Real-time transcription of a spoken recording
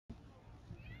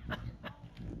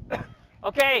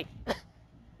Okay,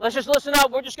 let's just listen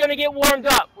up. We're just going to get warmed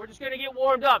up. We're just going to get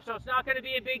warmed up, so it's not going to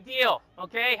be a big deal.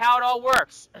 Okay, how it all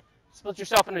works. Split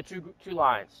yourself into two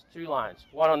lines.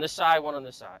 One on this side, one on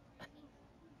this side.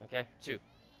 Okay, two.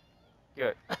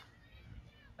 Good.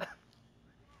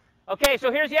 Okay, so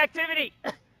here's the activity.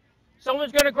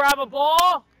 Someone's going to grab a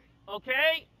ball,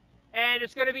 okay, and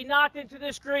it's going to be knocked into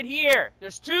this grid here.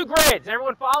 There's two grids.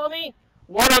 Everyone follow me?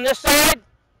 One on this side,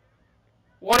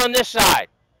 one on this side.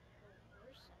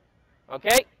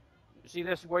 Okay? You see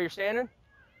this where you're standing?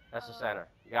 That's the center.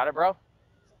 You got it, bro?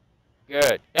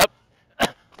 Good. Yep.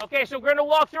 Okay, so we're going to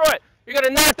walk through it. You're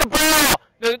going to knock the ball.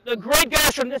 The grid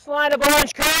goes from this line of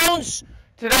orange cones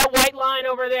to that white line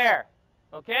over there.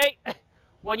 Okay?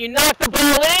 When you knock the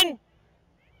ball in,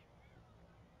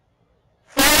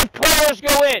 5 players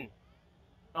go in.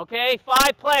 Okay?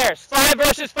 5 players. 5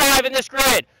 versus 5 in this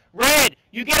grid. Red,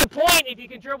 you get a point if you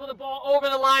can dribble the ball over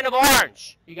the line of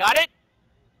orange. You got it?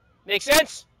 Make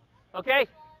sense? Okay?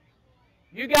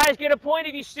 You guys get a point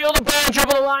if you steal the ball and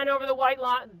dribble the line over the white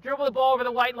line. Dribble the ball over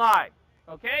the white line.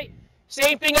 Okay?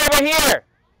 Same thing over here.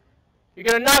 You're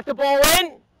going to knock the ball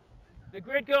in. The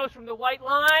grid goes from the white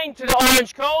line to the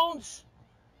orange cones.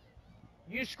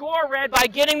 You score, red, by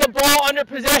getting the ball under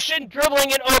possession,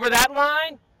 dribbling it over that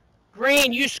line.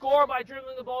 Green, you score by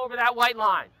dribbling the ball over that white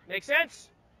line. Make sense?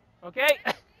 Okay?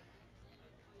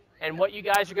 And what you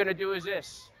guys are going to do is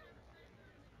this.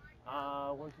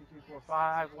 1, 2, 3, 4,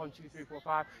 5. 1, 2, 3, 4,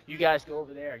 5. You guys go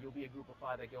over there. You'll be a group of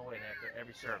 5 that go in after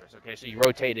every service. Okay, so you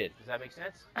rotate in. Does that make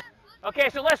sense? Okay,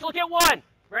 so let's look at 1.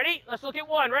 Ready? Let's look at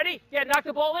 1. Ready? Yeah, knock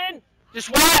the ball in. Just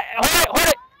hold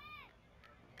it.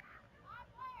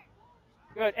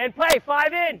 Good. And play.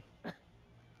 5 in.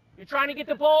 You're trying to get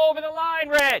the ball over the line,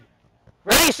 red.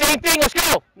 Ready? Same thing. Let's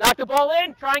go. Knock the ball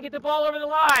in. Try and get the ball over the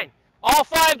line. All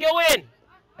 5 go in.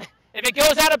 If it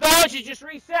goes out of bounds, you just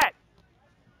reset.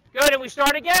 Good. And we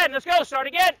start again. Let's go. Start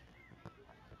again.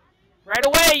 Right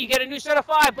away, you get a new set of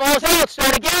 5. Ball's out.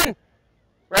 Start again.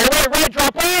 Right away, red,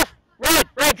 drop off.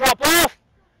 Red, drop off.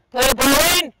 Play the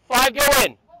ball in. 5 go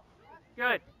in.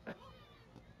 Good.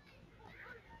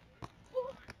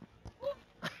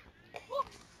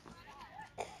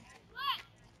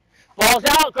 Ball's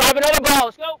out. Grab another ball.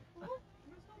 Let's go.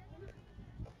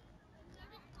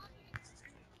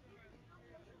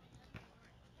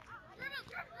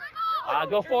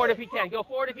 Go forward if you can. Go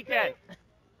forward if you can.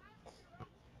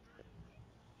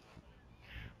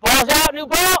 Ball's out. New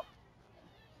ball.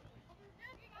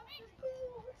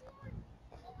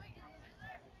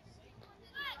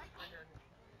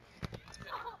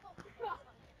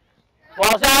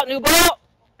 Ball's out. New ball.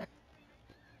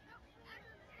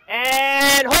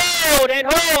 And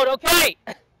hold. Okay.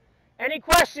 Any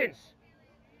questions?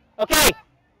 Okay.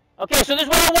 Okay, so this is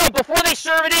what I want. Before they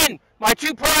serve it in, my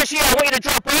 2 players here, I want you to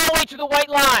drop all the way to the white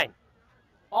line.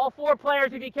 All 4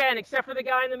 players if you can, except for the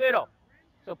guy in the middle.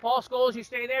 So Paul Scholes, you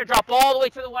stay there. Drop all the way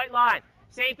to the white line.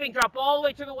 Same thing, drop all the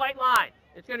way to the white line.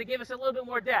 It's going to give us a little bit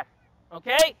more depth.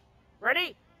 Okay?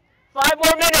 Ready? 5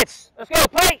 more minutes. Let's go.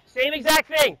 Play. Same exact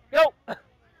thing. Go.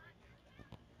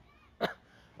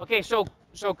 Okay, so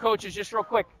coaches, just real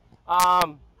quick.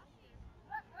 I'll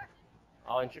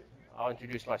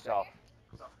introduce myself.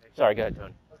 Sorry, go ahead,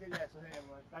 Tony. Okay, yeah, so hey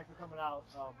everyone, thanks for coming out.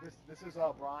 This is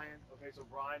Bryan. Okay, so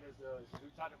Bryan is the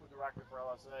new technical director for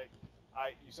LSA.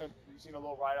 You've seen a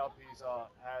little write-up. He's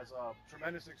has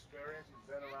tremendous experience. He's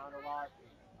been around a lot.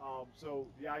 So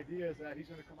the idea is that he's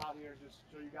going to come out here and just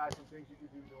show you guys some things you can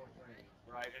do during training,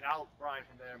 right? And Bryan,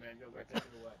 from there, man, you'll take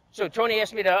it away. So Tony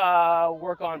asked me to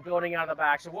work on building out of the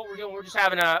back. So what we're doing, we're just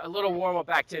having a little warm-up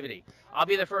activity. I'll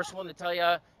be the first one to tell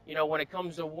you, when it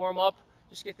comes to warm-up,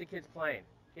 just get the kids playing.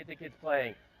 Get the kids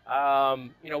playing.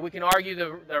 We can argue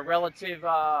the relative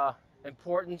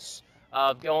importance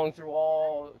of going through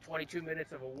all 22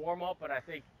 minutes of a warm-up, but I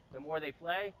think the more they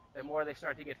play, the more they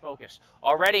start to get focused.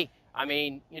 Already, I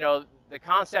mean, the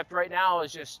concept right now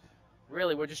is just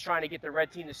really we're just trying to get the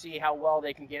red team to see how well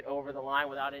they can get over the line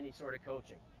without any sort of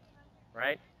coaching,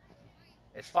 right?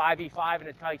 It's 5v5 in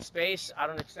a tight space. I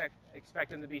don't expect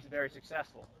them to be very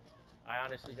successful. I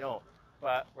honestly don't.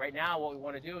 But right now, what we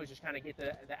want to do is just kind of get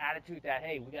the attitude that,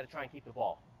 hey, we got to try and keep the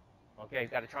ball. Okay,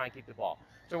 we've got to try and keep the ball.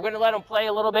 So we're going to let them play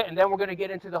a little bit, and then we're going to get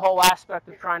into the whole aspect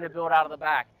of trying to build out of the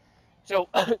back. So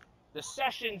the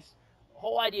sessions,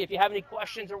 whole idea, if you have any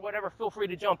questions or whatever, feel free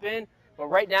to jump in. But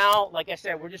right now, like I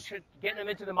said, we're just getting them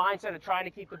into the mindset of trying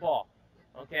to keep the ball.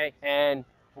 Okay, and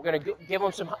we're going to give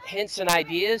them some hints and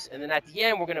ideas, and then at the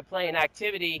end, we're going to play an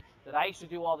activity that I used to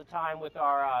do all the time with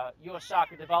our U.S.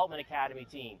 Soccer Development Academy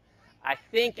team. I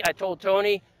told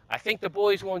Tony, I think the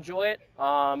boys will enjoy it.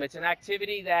 It's an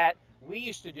activity that we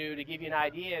used to do, to give you an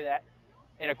idea, that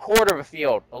in a quarter of a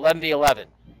field, 11v11.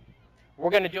 We're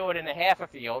going to do it in a half a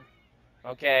field,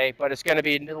 okay, but it's going to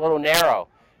be a little narrow.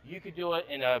 You could do it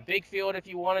in a big field if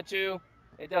you wanted to.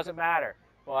 It doesn't matter.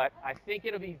 But I think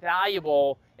it'll be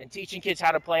valuable in teaching kids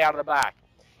how to play out of the back.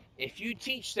 If you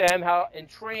teach them how in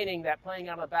training that playing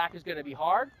out of the back is going to be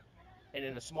hard and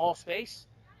in a small space,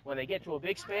 when they get to a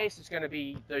big space, it's going to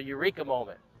be the eureka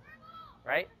moment,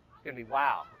 right? It's going to be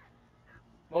wow.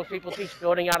 Most people teach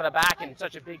building out of the back in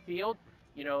such a big field.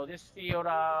 You know, this field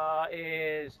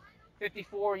is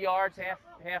 54 yards,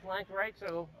 half length, right?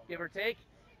 So give or take,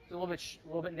 it's a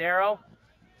little bit narrow.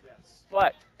 Yes.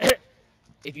 But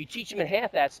if you teach them in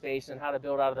half that space and how to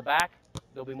build out of the back,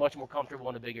 they'll be much more comfortable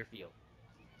in a bigger field.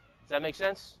 Does that make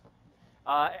sense?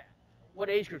 What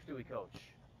age groups do we coach?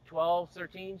 12s,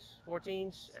 13s,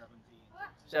 14s,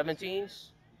 17s?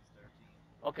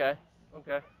 Okay.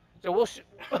 Okay. So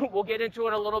we'll get into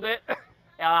it a little bit.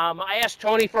 I asked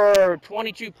Tony for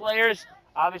 22 players.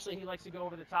 Obviously, he likes to go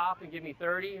over the top and give me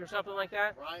 30 or something like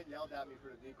that. Brian yelled at me for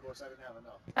the D course. I didn't have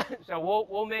enough. So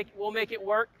we'll make it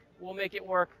work. We'll make it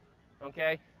work.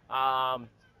 Okay.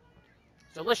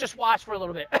 So let's just watch for a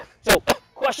little bit. So,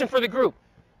 question for the group.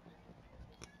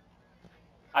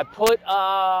 I put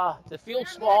the field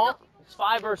small. It's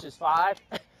 5 versus 5.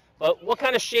 But what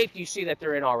kind of shape do you see that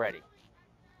they're in already?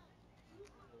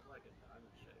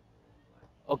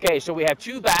 Okay, so we have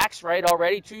 2 backs, right,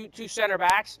 already, two center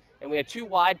backs, and we have 2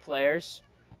 wide players,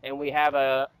 and we have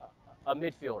a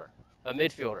midfielder.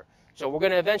 So we're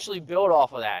going to eventually build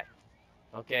off of that.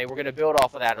 Okay, we're going to build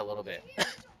off of that a little bit.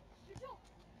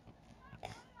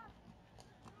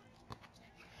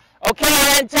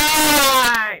 Okay, and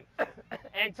time!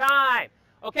 And time.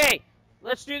 Okay,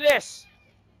 let's do this.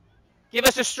 Give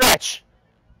us a stretch.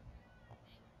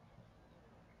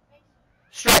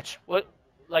 Stretch. What?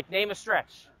 Like, name a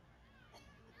stretch.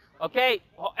 Okay,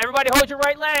 everybody hold your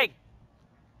right leg.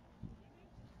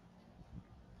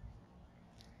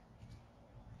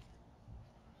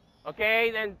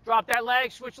 Okay, then drop that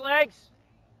leg, switch legs.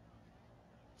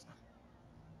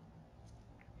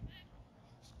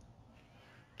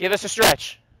 Give us a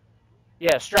stretch.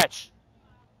 Yeah, stretch.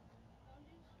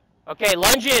 Okay,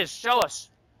 lunges, show us.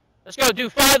 Let's go, do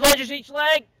 5 lunges each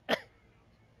leg.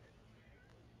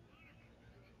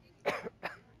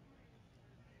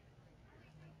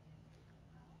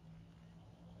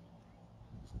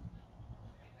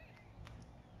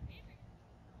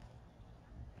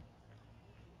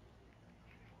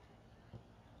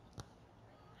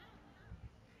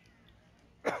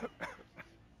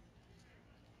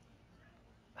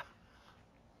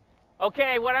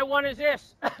 Okay, what I want is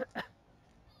this.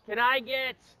 Can I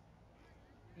get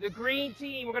the green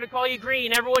team? We're going to call you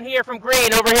green. Everyone here from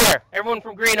green over here. Everyone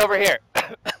from green over here.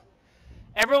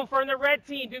 Everyone from the red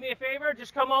team, do me a favor.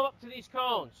 Just come up to these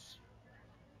cones.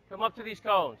 Come up to these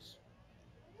cones.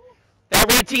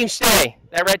 That red team stay.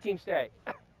 That red team stay.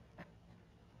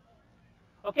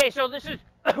 Okay, so this is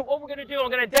what we're going to do. I'm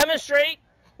going to demonstrate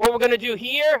what we're going to do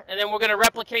here, and then we're going to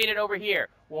replicate it over here.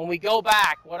 When we go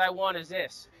back, what I want is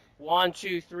this. 1,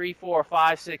 2, 3, 4,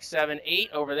 5, 6, 7, 8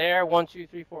 over there. 1, 2,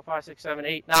 3, 4, 5, 6, 7,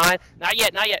 8, 9. Not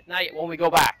yet, not yet, not yet. When we go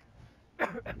back.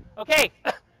 Okay,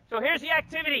 so here's the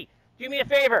activity. Do me a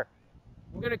favor.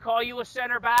 We're going to call you a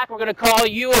center back. We're going to call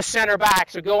you a center back.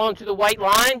 So go onto the white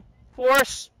line for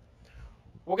us.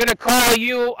 We're going to call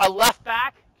you a left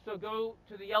back. So go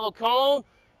to the yellow cone.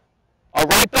 A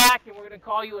right back, and we're going to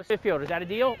call you a midfielder. Is that a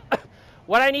deal?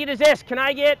 What I need is this. Can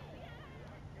I get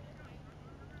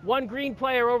 1 green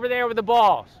player over there with the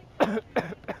balls? And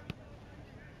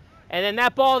then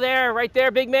that ball there, right there,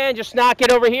 big man, just knock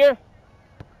it over here.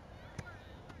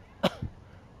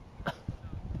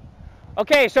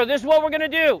 Okay, so this is what we're going to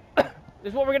do. This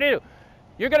is what we're going to do.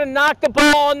 You're going to knock the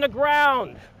ball on the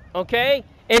ground, okay,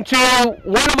 into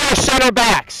one of our center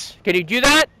backs. Can you do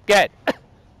that? Good.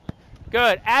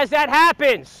 Good. As that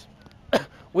happens,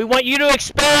 we want you to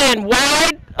expand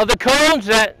wide of the cones.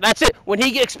 That's it. When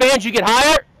he expands, you get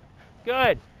higher.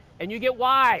 Good. And you get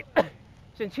wide.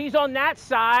 Since he's on that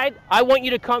side, I want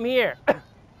you to come here.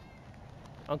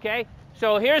 Okay?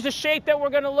 So here's a shape that we're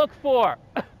going to look for.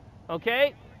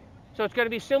 Okay? So it's going to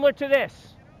be similar to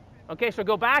this. Okay, so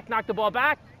go back, knock the ball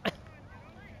back.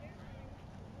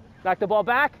 Knock the ball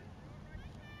back.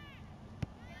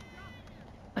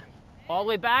 All the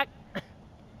way back.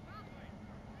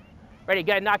 Ready,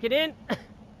 go ahead, knock it in.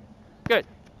 Good.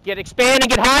 Expand and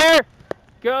get higher.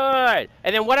 Good.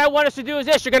 And then what I want us to do is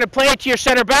this. You're going to play it to your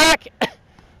center back.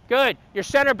 Good. Your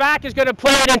center back is going to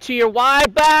play it into your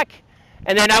wide back.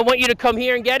 And then I want you to come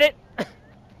here and get it.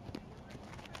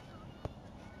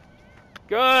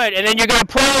 Good. And then you're going to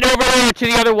play it over there to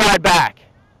the other wide back.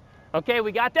 Okay,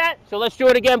 we got that? So let's do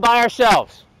it again by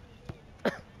ourselves.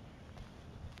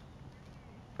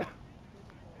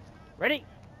 Ready?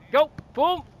 Go.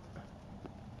 Boom.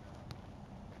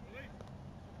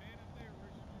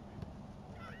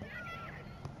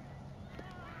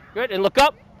 Good, and look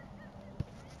up.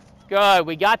 Good,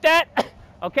 we got that?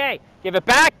 Okay, give it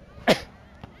back.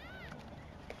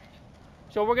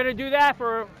 So we're gonna do that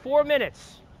for 4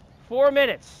 minutes. 4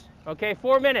 minutes, okay,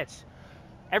 4 minutes.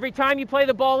 Every time you play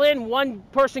the ball in, one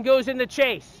person goes in the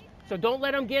chase. So don't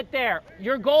let them get there.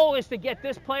 Your goal is to get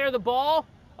this player the ball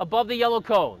above the yellow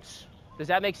cones. Does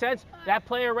that make sense? That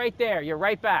player right there, you're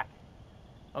right back.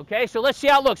 Okay, so let's see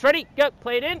how it looks. Ready? Good,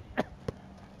 play it in.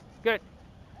 Good.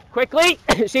 Quickly,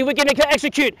 see if we can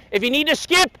execute. If you need to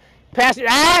skip, pass it.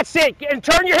 That's it. And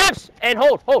turn your hips and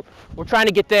hold. We're trying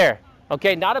to get there.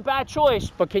 Okay, not a bad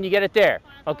choice, but can you get it there?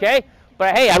 Okay,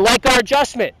 but hey, I like our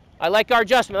adjustment.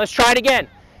 Let's try it again.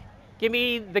 Give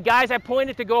me the guys I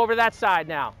pointed to go over that side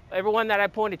now. Everyone that I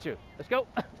pointed to. Let's go.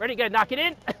 Ready? Good. Knock it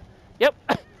in. Yep.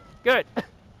 Good.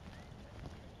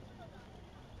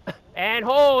 And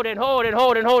hold.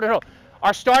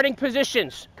 Our starting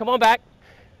positions. Come on back.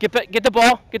 Get the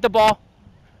ball.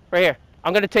 Right here.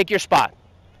 I'm going to take your spot.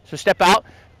 So step out.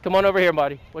 Come on over here,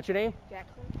 buddy. What's your name?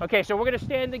 Jackson. Okay, so we're going to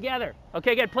stand together.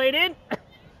 Okay, good. Play it in.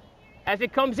 As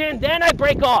it comes in, then I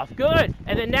break off. Good.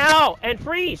 And then now, and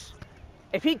freeze.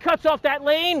 If he cuts off that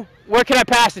lane, where can I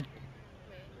pass it?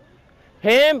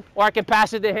 Him, or I can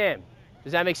pass it to him.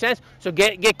 Does that make sense? So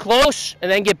get close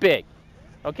and then get big.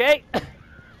 Okay?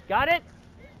 Got it?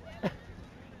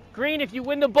 Green, if you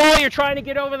win the ball, you're trying to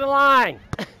get over the line.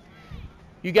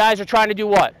 You guys are trying to do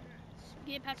what?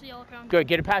 Get it past the yellow cone. Good.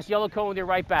 Get it past the yellow cone with your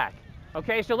right back.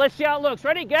 Okay, so let's see how it looks.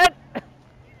 Ready? Good?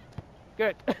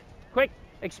 Good. Quick.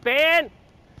 Expand.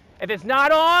 If it's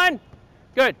not on,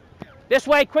 good. This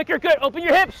way, quicker, good. Open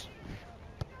your hips.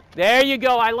 There you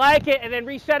go. I like it. And then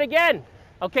reset again.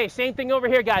 Okay, same thing over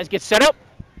here, guys. Get set up.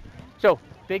 So,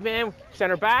 big man,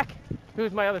 center back.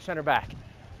 Who's my other center back?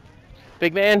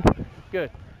 Big man.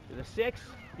 Good. You're the 6.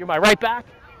 You're my right back.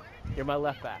 You're my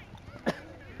left back.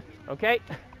 Okay?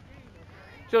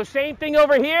 So, same thing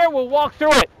over here. We'll walk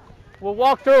through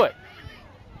it.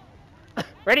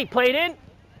 Ready? Play it in.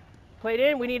 Play it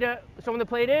in. We need someone to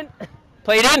play it in.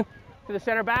 Play it in to the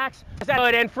center backs.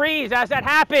 Good, and freeze as that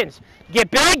happens.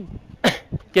 Get big.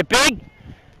 Get big.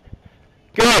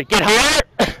 Good. Get higher.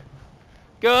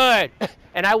 Good.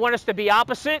 And I want us to be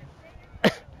opposite.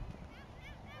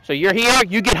 So you're here,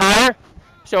 you get higher.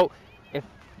 So if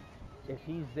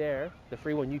he's there, the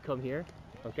free one, you come here.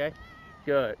 Okay?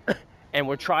 Good. And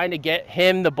we're trying to get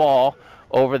him the ball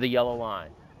over the yellow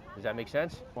line. Does that make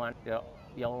sense?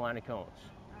 Yellow line of cones.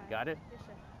 Got it? Yes,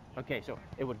 sir. Okay, so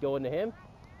it would go into him.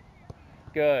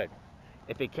 Good.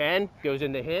 If it can, goes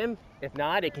into him. If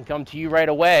not, it can come to you right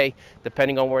away,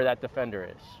 depending on where that defender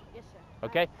is. Yes, sir.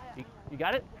 Okay? You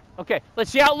got it? Okay, let's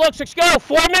see how it looks. Let's go.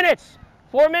 4 minutes.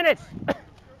 4 minutes.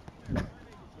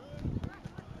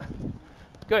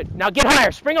 Good. Now get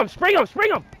higher. Spring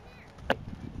them.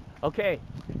 Okay.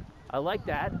 I like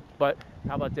that, but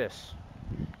how about this?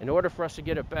 In order for us to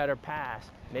get a better pass,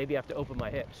 maybe I have to open my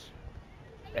hips.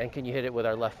 And can you hit it with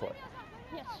our left foot?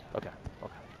 Yes. Okay.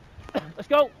 Let's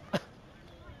go.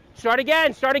 Start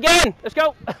again. Let's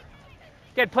go.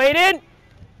 Good. Play it in.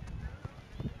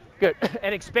 Good.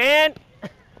 And expand.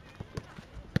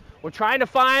 We're trying to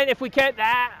find, if we can,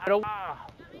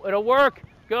 it'll work.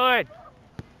 Good.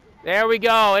 There we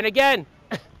go. And again.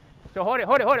 So hold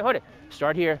it.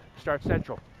 Start here. Start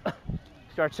central.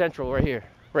 Start central right here.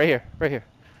 Right here.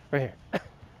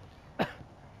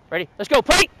 Ready? Let's go.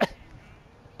 Play.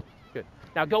 Good.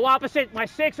 Now go opposite. My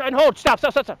 6 and hold. Stop.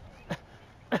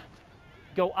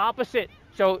 Go opposite.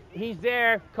 So he's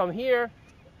there. Come here.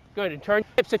 Good. And turn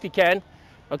hips if you can.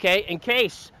 Okay. In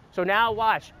case. So now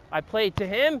watch. I played to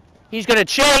him. He's going to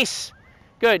chase.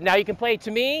 Good. Now you can play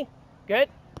to me. Good.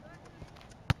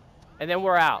 And then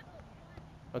we're out.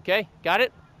 Okay. Got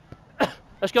it?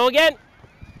 Let's go again.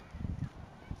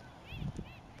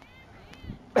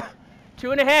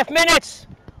 2.5 minutes.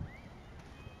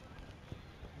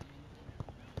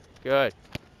 Good.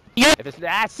 If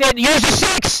that's it, use the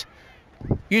 6.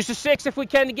 Use the 6 if we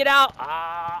can to get out.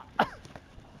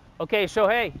 Okay, so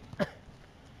hey,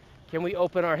 can we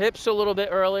open our hips a little bit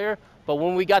earlier? But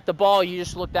when we got the ball, you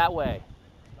just look that way.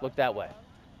 Look that way.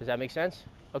 Does that make sense?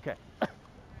 Okay.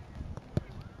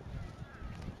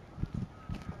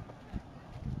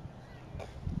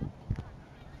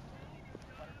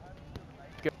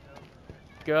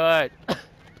 Good.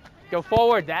 Go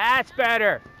forward. That's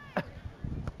better.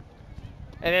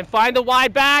 And then find the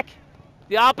wide back.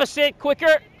 The opposite,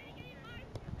 quicker.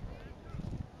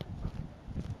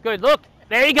 Good, look.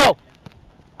 There you go.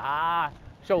 Ah,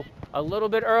 so a little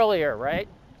bit earlier, right?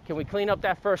 Can we clean up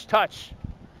that first touch?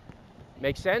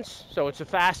 Makes sense? So it's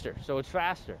faster. You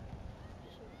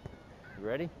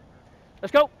ready?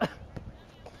 Let's go.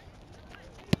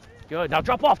 Good. Now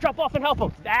drop off and help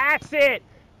him. That's it.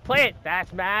 Play it.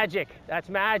 That's magic.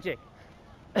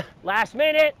 Last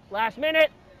minute.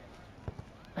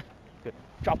 Good.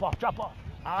 Drop off.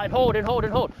 And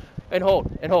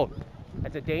hold.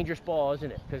 That's a dangerous ball,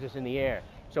 isn't it? Because it's in the air.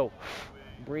 So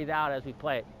breathe out as we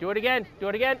play it. Do it again.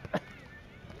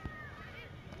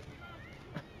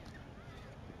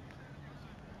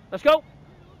 Let's go.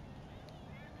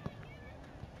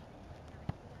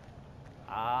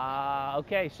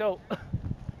 Okay, so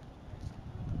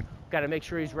got to make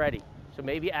sure he's ready. So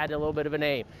maybe add a little bit of an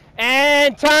aim.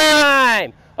 And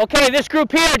time! Okay, this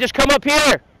group here, just come up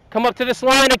here. Come up to this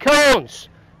line of cones.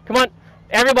 Come on,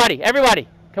 everybody.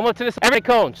 Come up to this,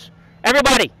 cones.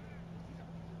 Everybody.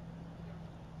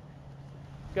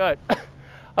 Good.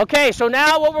 Okay, so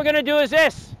now what we're going to do is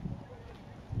this.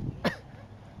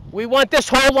 We want this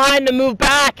whole line to move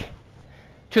back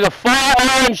to the far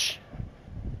orange.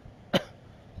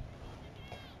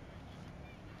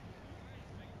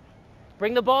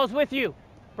 Bring the balls with you.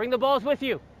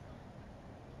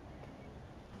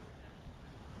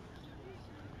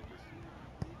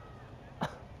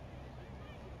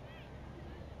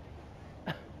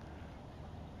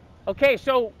 Okay,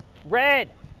 so red.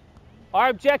 Our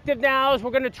objective now is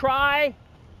we're going to try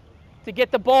to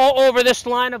get the ball over this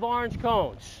line of orange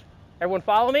cones. Everyone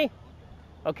follow me?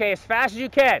 Okay, as fast as you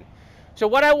can. So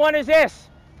what I want is this.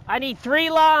 I need 3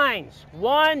 lines.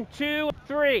 1, 2,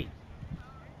 3.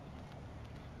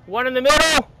 One in the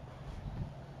middle.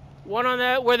 One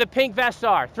on where the pink vests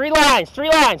are. 3 lines.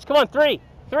 Come on, 3.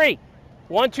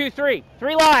 1, 2, 3.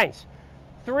 3 lines.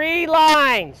 3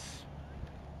 lines.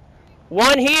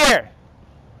 1 here.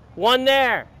 1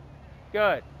 there.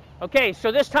 Good. Okay,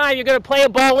 so this time you're going to play a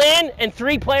ball in and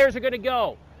 3 players are going to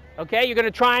go. Okay, you're going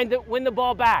to try and win the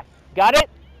ball back. Got it?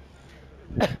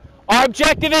 Our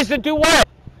objective is to do what?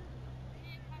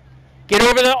 Get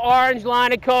over the orange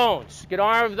line of cones.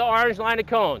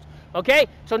 Okay,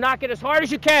 so knock it as hard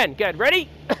as you can. Good, ready?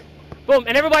 Boom,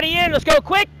 and everybody in. Let's go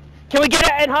quick. Can we get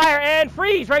it and higher and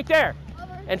freeze right there?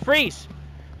 And freeze.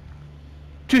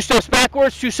 2 steps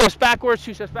backwards.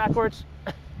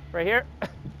 Right here.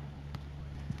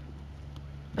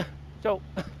 So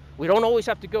we don't always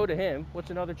have to go to him.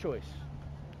 What's another choice?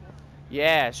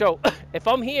 Yeah, so if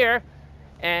I'm here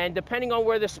and depending on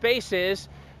where the space is,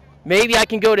 maybe I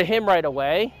can go to him right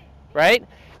away, right?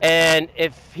 And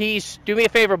if he's, do me a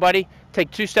favor, buddy,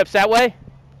 take 2 steps that way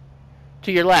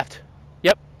to your left.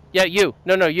 Yep. Yeah, you.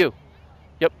 No, you.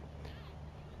 Yep.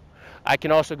 I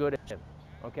can also go to him.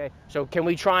 Okay, so can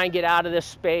we try and get out of this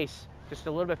space just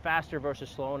a little bit faster versus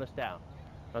slowing us down?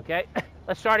 Okay,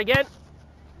 let's start again.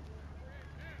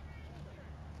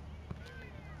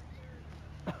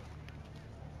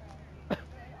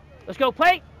 Let's go,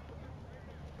 play.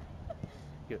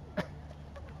 Good.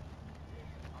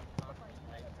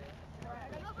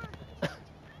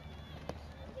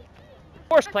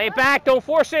 Play it back, don't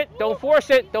force it.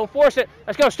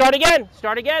 Let's go, start again.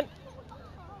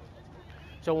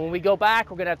 So when we go back,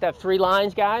 we're gonna have to have 3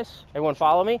 lines, guys. Everyone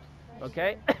follow me?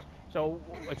 Okay? So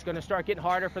it's gonna start getting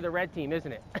harder for the red team,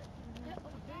 isn't it?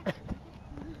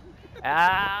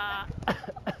 Try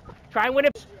and win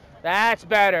it. That's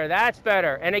better.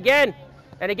 And again,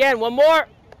 one more.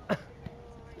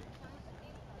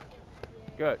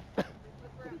 Good.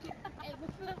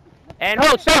 And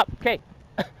hold, stop.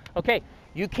 Okay,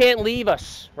 you can't leave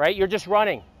us, right? You're just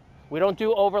running. We don't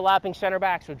do overlapping center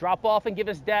back, so drop off and give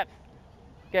us depth.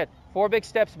 Good. 4 big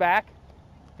steps back.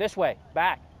 This way,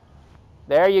 back.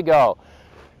 There you go.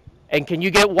 And can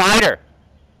you get wider?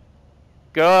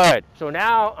 Good. So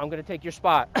now I'm going to take your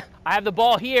spot. I have the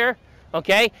ball here,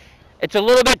 okay? It's a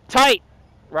little bit tight,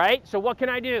 right? So what can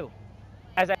I do?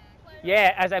 As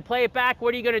I play it back,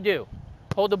 what are you going to do?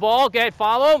 Hold the ball, good,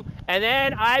 follow him, and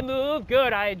then I move,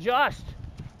 good, I adjust.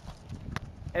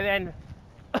 And then,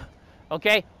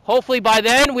 okay, hopefully by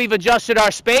then we've adjusted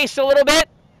our space a little bit,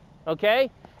 okay?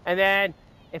 And then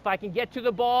if I can get to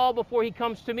the ball before he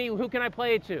comes to me, who can I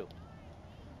play it to?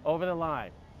 Over the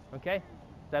line, okay?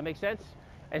 Does that make sense?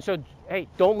 And so, hey,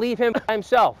 don't leave him by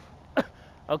himself.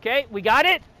 Okay, we got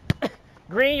it?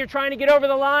 Green, you're trying to get over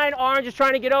the line. Orange is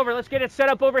trying to get over. Let's get it set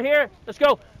up over here. Let's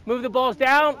go. Move the balls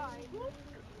down.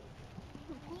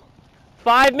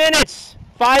 5 minutes.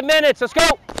 5 minutes. Let's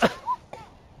go.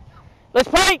 Let's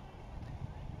play.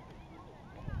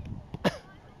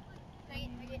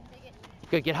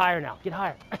 Good, get higher now. Get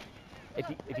higher.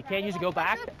 If you can't use it, go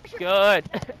back. Good.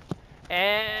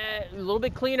 And a little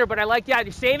bit cleaner, but I like the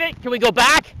idea. Save it. Can we go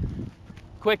back?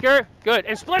 Quicker. Good.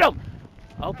 And split them.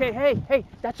 Okay, hey,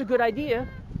 that's a good idea,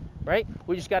 right?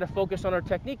 We just got to focus on our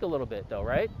technique a little bit, though,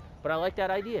 right? But I like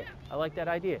that idea. I like that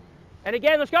idea. And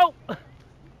again, let's go.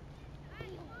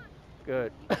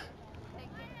 Good.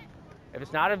 If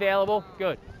it's not available,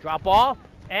 good. Drop off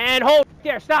and hold.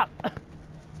 There, stop.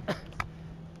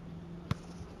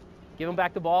 Give him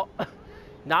back the ball.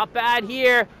 Not bad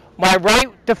here. My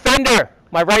right defender,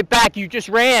 my right back, you just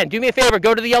ran. Do me a favor,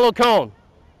 go to the yellow cone.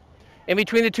 In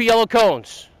between the two yellow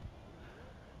cones.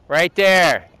 Right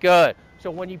there, good.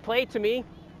 So when you play to me,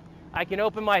 I can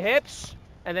open my hips,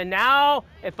 and then now,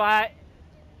 if I,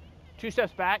 2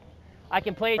 steps back, I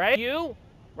can play right you,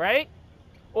 right?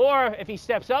 Or if he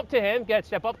steps up to him,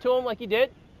 step up to him like he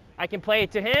did, I can play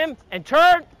it to him and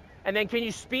turn, and then can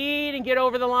you speed and get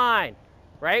over the line,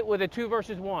 right? With a 2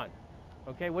 versus 1.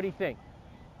 Okay, what do you think?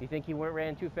 You think he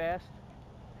ran too fast?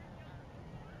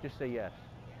 Just say yes.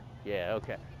 Yeah,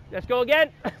 okay. Let's go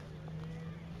again.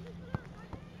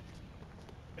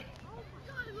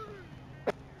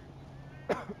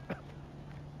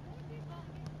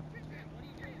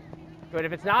 Good,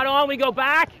 if it's not on, we go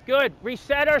back. Good,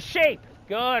 reset our shape.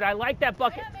 Good, I like that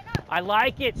bucket. I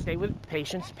like it. Stay with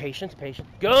patience, patience, patience.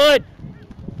 Good.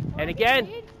 And again,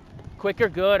 quicker,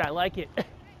 good, I like it.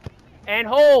 And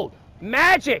hold,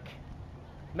 magic,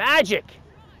 magic.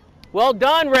 Well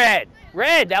done, Red.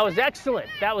 Red, that was excellent.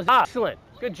 That was excellent.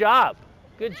 Good job,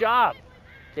 good job.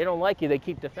 They don't like you, they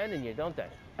keep defending you, don't they?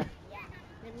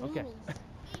 Okay.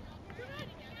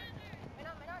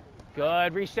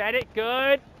 Good, reset it,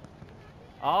 good.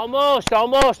 Almost,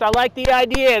 almost. I like the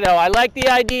idea, though. I like the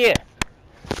idea.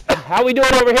 How we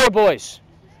doing over here, boys?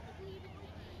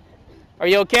 Are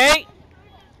you okay?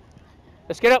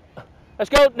 Let's get up. Let's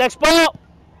go. Next ball.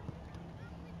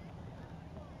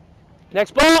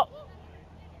 Next ball.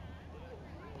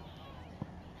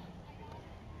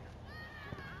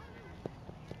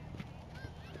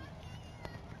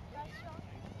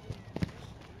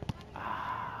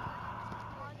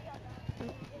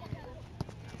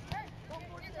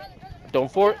 Don't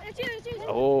force.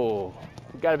 Oh,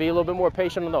 you got to be a little bit more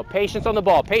patient on the ball. Patience on the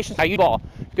ball. Patience. Now you ball.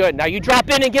 Good. Now you drop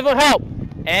in and give him help.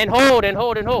 And hold and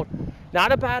hold and hold.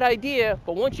 Not a bad idea,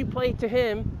 but once you play to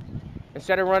him,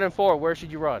 instead of running forward, where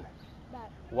should you run? Back.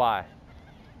 Why?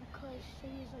 Because he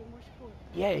needs like more support.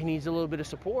 Yeah, he needs a little bit of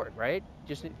support, right?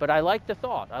 But I like the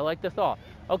thought. I like the thought.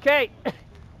 Okay,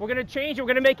 we're gonna change it. We're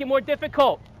gonna make it more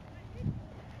difficult.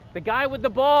 The guy with the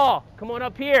ball, come on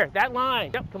up here. That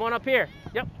line. Yep. Come on up here.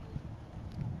 Yep.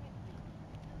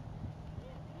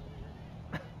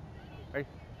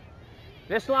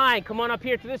 This line, come on up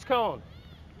here to this cone.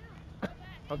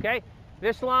 Okay?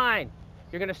 This line,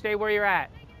 you're going to stay where you're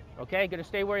at. Okay? Going to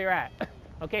stay where you're at.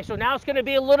 Okay, so now it's going to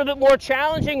be a little bit more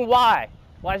challenging. Why?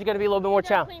 Why is it going to be a little bit more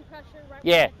challenging?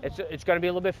 Yeah, it's going to be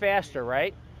a little bit faster,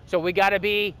 right? So we got to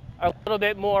be a little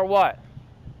bit more what?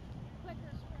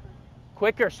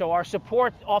 Quicker. So our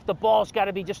support off the ball's got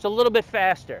to be just a little bit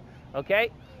faster.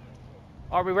 Okay?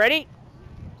 Are we ready?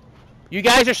 You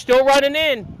guys are still running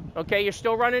in. Okay, you're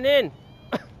still running in.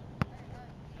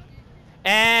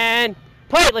 And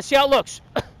play it. Let's see how it looks.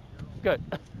 Good.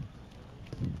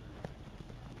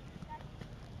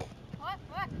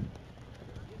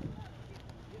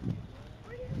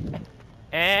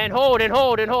 And hold and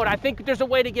hold and hold. I think there's a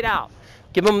way to get out.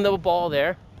 Give him the ball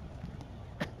there.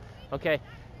 Okay.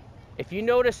 If you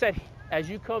notice that as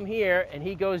you come here and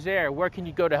he goes there, where can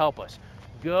you go to help us?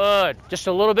 Good. Just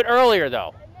a little bit earlier,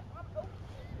 though.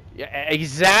 Yeah,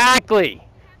 exactly.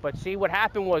 But see, what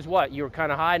happened was what? You were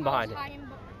kind of hiding behind it.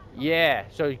 Yeah,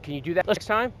 so can you do that next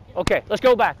time? Okay, let's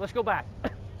go back. Let's go back.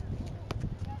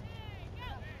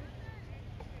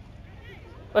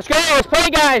 Let's go. Let's play,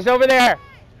 guys, over there.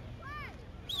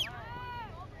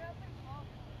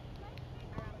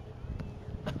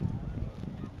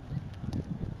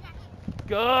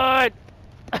 Good.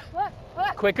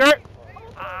 Quicker.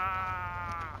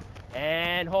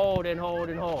 And hold and hold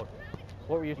and hold.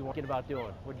 What were you thinking about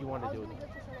doing? What did you want to do?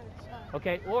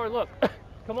 Okay, or look,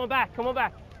 come on back, come on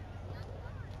back.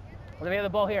 Let me have the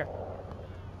ball here.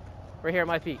 Right here at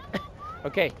my feet.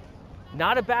 Okay,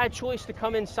 not a bad choice to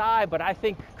come inside, but I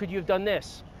think, could you have done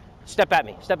this? Step at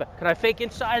me, step back. Can I fake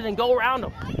inside and go around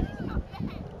them?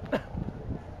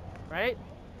 Right?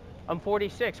 I'm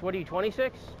 46, what are you,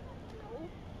 26?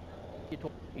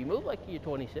 You move like you're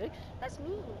 26. That's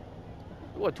me.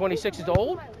 What, 26 is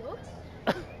old?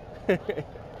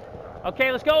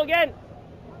 Okay, let's go again.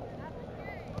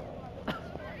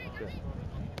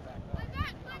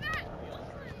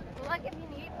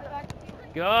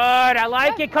 Good, I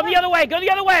like it. Come the other way, go the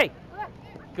other way.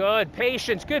 Good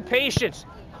patience, good patience.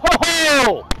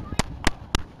 Ho-ho!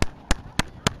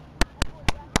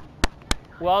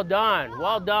 Well done,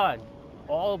 well done.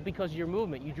 All because of your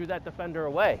movement. You drew that defender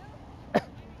away.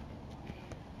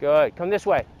 Good, come this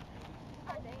way.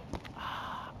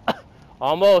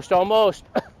 Almost, almost.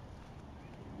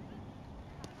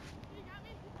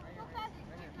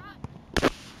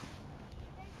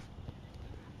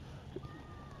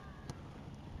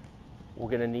 We're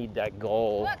gonna need that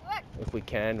goal if we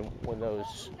can when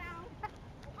those.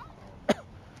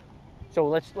 So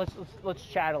let's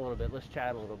chat a little bit. Let's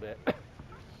chat a little bit.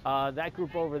 That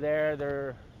group over there,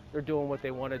 they're doing what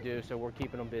they want to do, so we're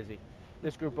keeping them busy.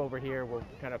 This group over here, we're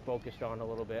kind of focused on a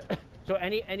little bit. So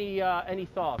any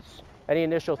thoughts? Any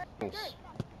initial things?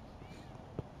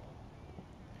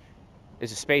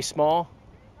 Is the space small?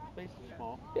 Space is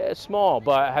small. Yeah, it's small,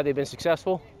 but have they been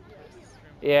successful?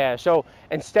 Yeah, so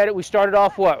instead we started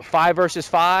off, what, 5 versus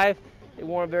 5? They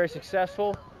weren't very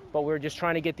successful, but we were just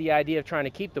trying to get the idea of trying to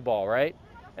keep the ball, right?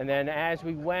 And then as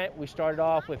we went, we started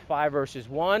off with 5 versus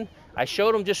 1. I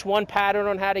showed them just one pattern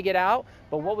on how to get out,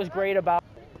 but what was great about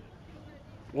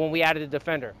when we added the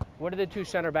defender, what did the 2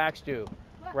 center backs do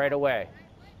right away?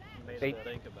 They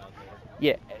think about that.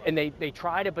 Yeah, and they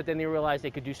tried it, but then they realized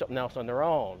they could do something else on their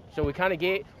own. So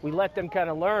we let them kind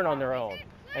of learn on their own.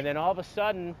 And then all of a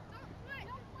sudden,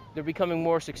 they're becoming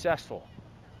more successful.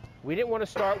 We didn't want to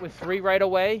start with 3 right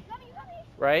away,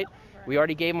 right? We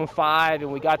already gave them 5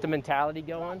 and we got the mentality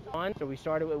going. So we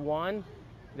started with 1,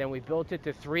 then we built it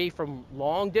to 3 from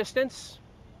long distance.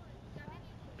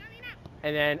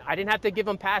 And then I didn't have to give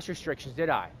them pass restrictions, did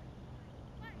I?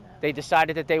 They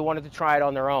decided that they wanted to try it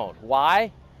on their own.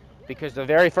 Why? Because the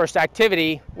very first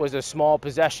activity was a small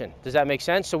possession. Does that make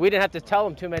sense? So we didn't have to tell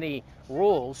them too many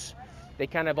rules. They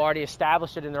kind of already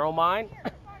established it in their own mind.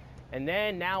 And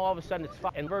then now all of a sudden it's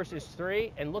 5 versus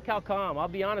 3, and look how calm. I'll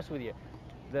be honest with you.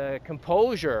 The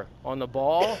composure on the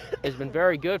ball has been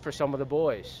very good for some of the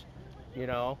boys, you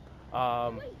know.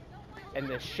 And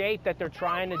the shape that they're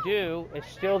trying to do is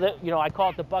still, I call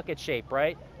it the bucket shape,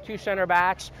 right? 2 center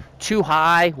backs, 2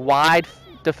 high, wide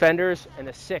defenders, and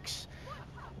a 6.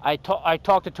 I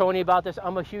talked to Tony about this.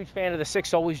 I'm a huge fan of the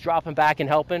 6 always dropping back and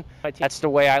helping. That's the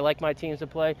way I like my teams to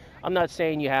play. I'm not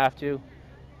saying you have to.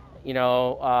 You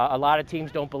know, a lot of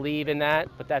teams don't believe in that,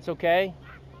 but that's okay.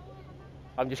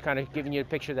 I'm just kind of giving you a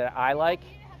picture that I like,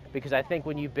 because I think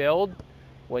when you build,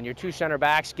 when your 2 center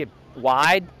backs get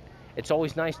wide, it's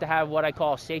always nice to have what I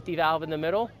call a safety valve in the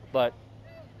middle, but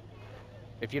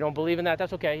if you don't believe in that,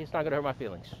 that's okay. It's not going to hurt my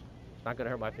feelings. It's not going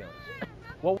to hurt my feelings.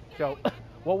 So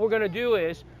what we're going to do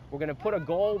is we're going to put a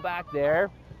goal back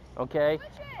there, okay?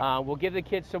 We'll give the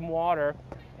kids some water,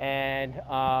 and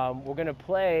we're going to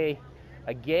play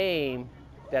a game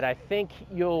that I think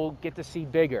you'll get to see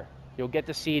bigger. You'll get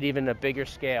to see it even a bigger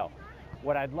scale.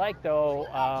 What I'd like, though,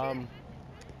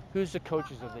 who's the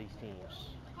coaches of these teams?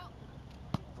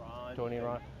 Ron, Tony and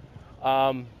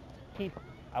Ron.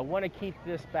 I want to keep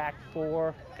this back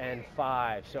 4 and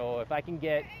 5. So if I can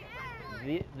get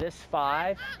this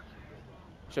 5,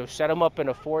 so set them up in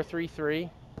a 4-3-3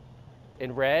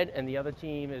 in red, and the other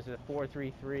team is a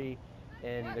 4-3-3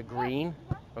 in the green.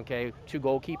 Okay, 2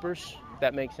 goalkeepers. If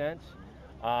that makes sense.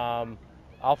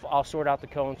 I'll sort out the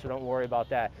cone, so don't worry about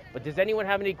that. But does anyone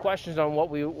have any questions on what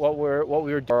we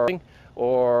were doing,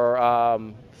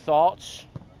 or thoughts?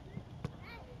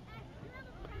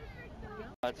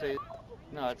 I'd say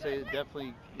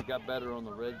definitely it got better on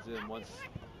the Reds end once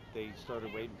they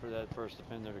started waiting for that first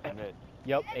defender to commit.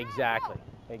 Yep,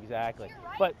 exactly.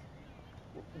 But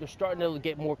they're starting to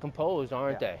get more composed,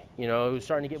 aren't they? You know,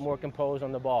 starting to get more composed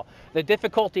on the ball. The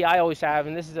difficulty I always have,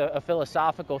 and this is a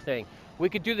philosophical thing, we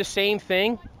could do the same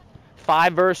thing,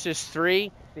 5 versus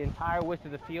 3, the entire width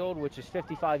of the field, which is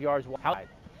 55 yards wide.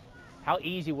 How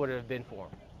easy would it have been for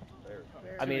them?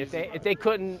 I mean,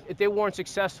 if they weren't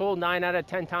successful 9 out of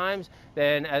 10 times,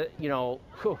 then you know,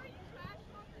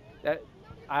 that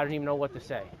I don't even know what to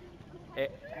say.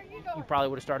 You probably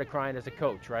would have started crying as a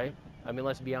coach, right? I mean,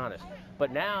 let's be honest.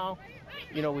 But now,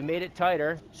 you know, we made it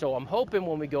tighter, so I'm hoping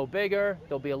when we go bigger,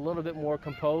 they'll be a little bit more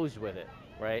composed with it,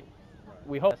 right?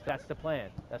 We hope that's the plan.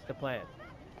 That's the plan.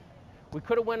 We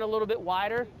could have went a little bit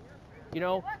wider, you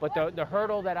know, but the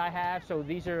hurdle that I have, so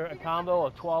these are a combo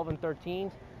of 12 and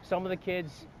 13s. Some of the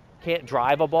kids can't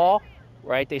drive a ball,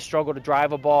 right? They struggle to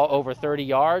drive a ball over 30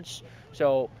 yards.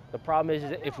 So the problem is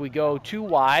if we go too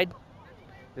wide,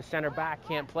 the center back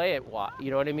can't play it wide.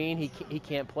 You know what I mean? He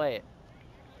can't play it.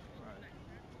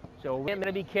 So we're going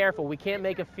to be careful. We can't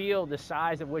make a field the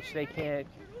size of which they can't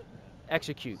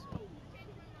execute.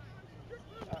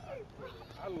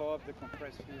 I love the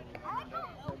compressed field.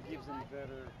 That gives them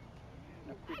better,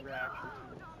 quick reaction.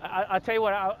 I'll tell you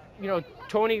what,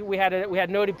 Tony, we had an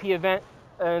ODP event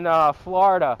in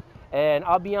Florida, and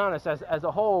I'll be honest, as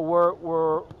a whole,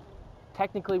 we're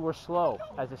technically slow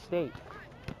as a state.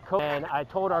 And I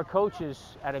told our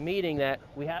coaches at a meeting that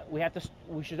we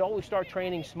should always start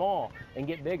training small and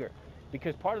get bigger,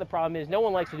 because part of the problem is no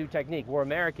one likes to do technique. We're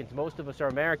Americans, most of us are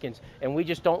Americans, and we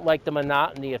just don't like the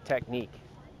monotony of technique.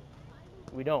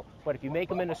 We don't. But if you make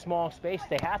them in a small space,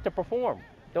 they have to perform,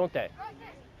 don't they?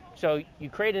 So you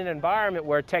create an environment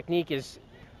where technique is,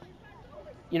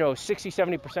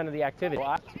 60-70% of the activity.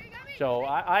 So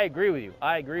I agree with you.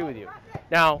 I agree with you.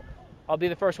 Now, I'll be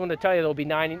the first one to tell you there'll be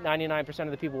 99%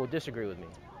 of the people will disagree with me.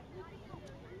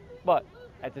 But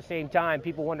at the same time,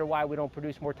 people wonder why we don't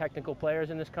produce more technical players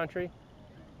in this country.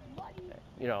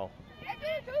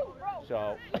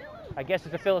 So I guess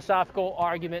it's a philosophical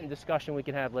argument and discussion we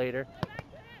can have later.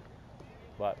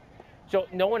 But so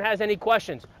no one has any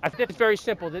questions. I think it's very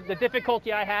simple. The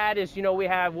difficulty I had is, we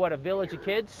have a village of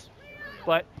kids,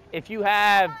 but if you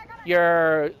have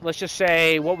let's just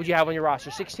say, what would you have on your roster?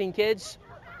 16 kids,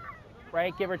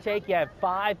 right? Give or take. You have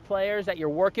 5 players that you're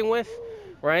working with,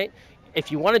 right?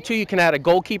 If you wanted to, you can add a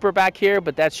goalkeeper back here,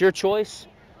 but that's your choice,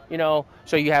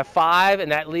 So you have 5,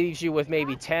 and that leaves you with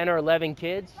maybe 10 or 11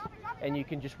 kids, and you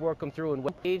can just work them through in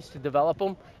waves to develop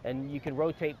them, and you can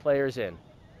rotate players in.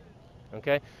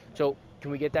 Okay, so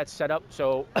can we get that set up?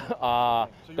 So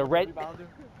the red,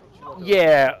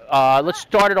 let's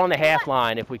start it on the half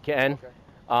line if we can,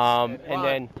 and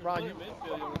then. Ron,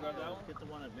 Get the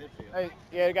one at midfield. hey,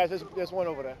 yeah, guys, there's one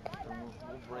over there.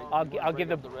 I'll give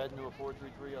the red into a 4-3-3.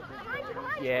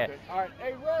 yeah. Okay. All right,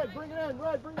 hey, Red, bring it in.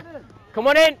 Red, bring it in. Come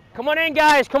on in,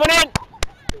 guys. Come on in.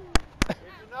 If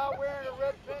you're not wearing a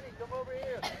red penny, come over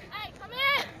here. Hey, come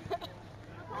in!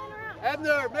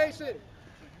 Abner, Mason.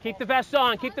 Keep the vest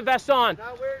on. Keep the vest on.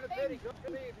 Not wearing a penny, come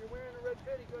to me. If you're wearing a red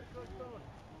penny, go to Coach Stone.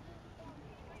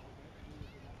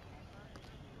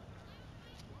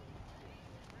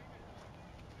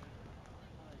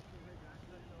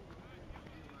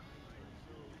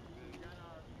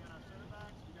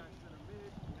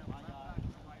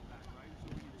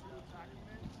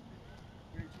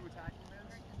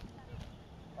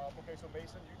 Okay, so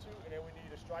Mason, you 2, and then we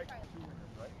need a striker and 2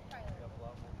 wingers, right? Striker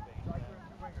and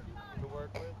 2 wingers. To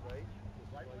work with, right?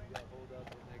 Just like you got hold up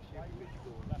for next year.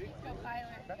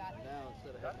 Now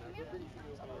instead of having everybody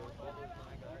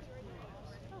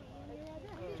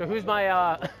So who's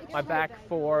my back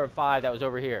 4 or 5 that was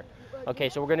over here? Okay,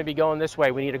 so we're going to be going this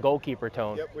way. We need a goalkeeper,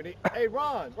 Tone. Yep, we need. Hey,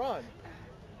 Ron.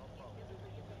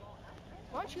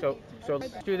 So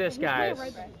let's do this, guys.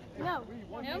 No.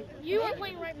 You are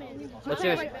playing right man. Let's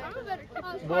do this.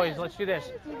 Boys, let's do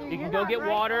this. You can go get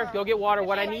water. Go get water.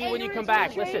 What I need when you come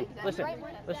back, listen,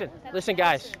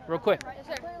 guys, real quick.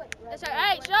 Yes, sir.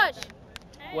 Hey, shush.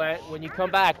 When you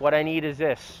come back, what I need is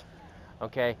this.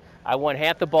 Okay? I want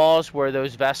half the balls where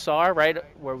those vests are, right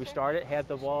where we started, half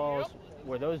the balls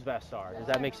where those vests are. Does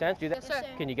that make sense? Do that? Yes, sir.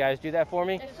 Can you guys do that for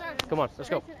me? Yes, sir. Come on, let's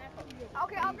go.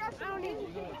 Okay, I'll grab some. I don't need you.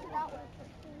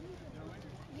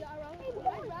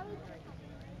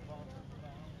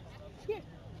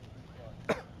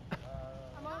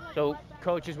 So,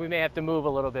 coaches, we may have to move a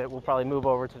little bit. We'll probably move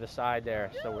over to the side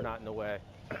there so we're not in the way.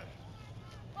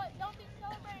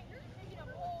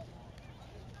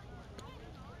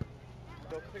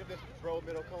 Don't pick up this row of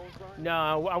middle cones, Ron?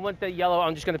 No, I want the yellow.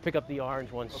 I'm just going to pick up the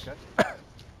orange ones. Okay.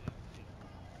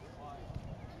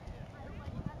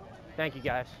 Thank you,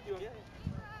 guys.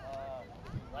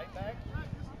 Right back.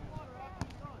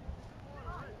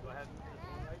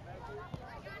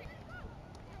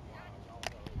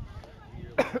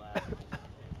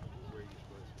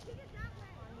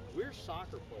 We're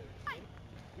soccer players.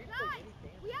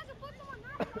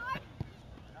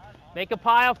 Make a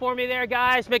pile for me there,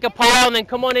 guys. Make a pile and then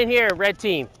come on in here, red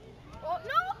team. Oh,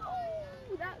 no!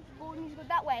 That ball needs to go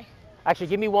that way. Actually,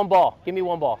 give me one ball. Give me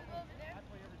one ball.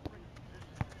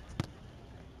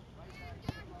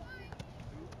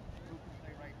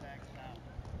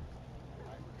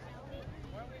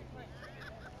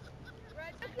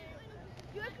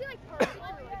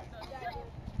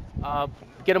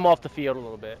 Get them off the field a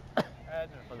little bit.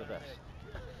 On the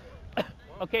vest.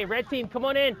 Okay, red team, come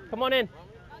on in. Come on in.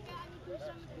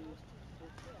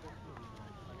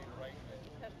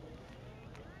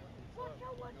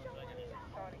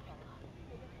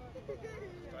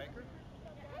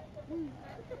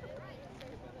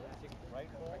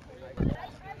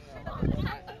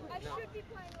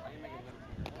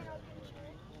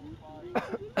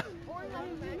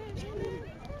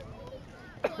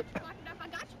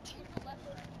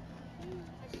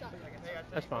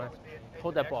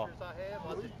 Hold that ball. Extras I have,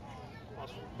 I'll just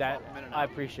That swap 'em in and I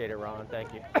out. appreciate it, Ron.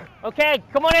 Thank you. Okay,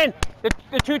 come on in.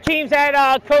 The two teams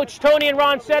that Coach Tony and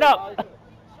Ron set up.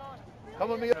 Come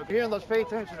with me over here and let's pay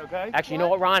attention, okay? Actually, you know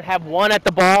what, Ron? Have one at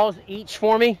the balls each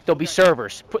for me. They'll be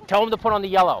servers. Tell them to put on the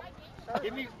yellow.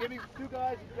 Give me 2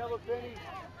 guys with yellow pennies,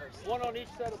 1 on each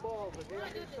set of balls. Okay, on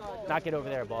each side. Knock it over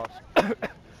there, boss.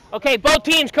 Okay, both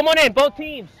teams, come on in. Both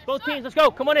teams, let's go.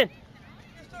 Come on in.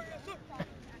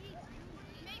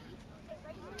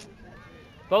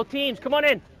 Both teams, come on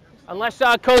in. Unless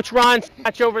Coach Ron's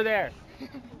match over there.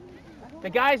 The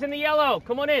guys in the yellow,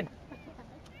 come on in.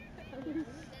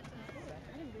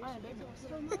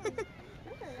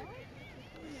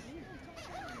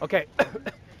 Okay,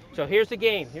 so here's the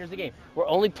game. We're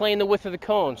only playing the width of the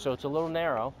cone, so it's a little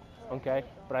narrow, okay?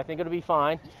 But I think it'll be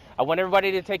fine. I want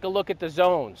everybody to take a look at the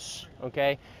zones,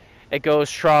 okay? It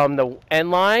goes from the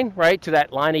end line, right, to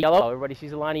that line of yellow. Everybody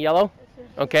sees the line of yellow?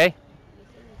 Okay.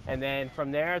 And then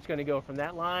from there, it's going to go from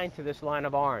that line to this line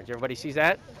of orange. Everybody sees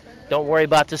that? Don't worry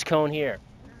about this cone here.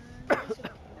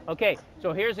 Okay,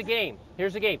 so here's the game.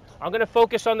 I'm going to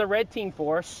focus on the red team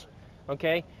force,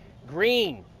 okay?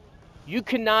 Green, you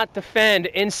cannot defend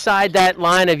inside that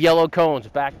line of yellow cones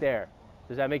back there.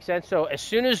 Does that make sense? So as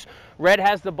soon as red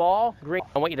has the ball, green,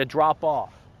 I want you to drop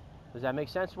off. Does that make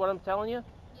sense what I'm telling you?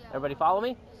 Yeah. Everybody follow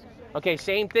me? Okay,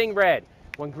 same thing, red.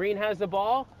 When green has the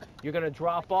ball, you're going to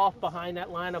drop off behind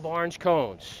that line of orange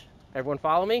cones. Everyone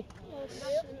follow me? Yes.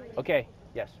 Okay,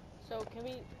 yes. So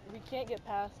we can't get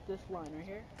past this line right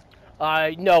here?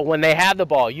 No, when they have the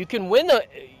ball, you can win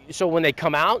so when they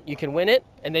come out, you can win it,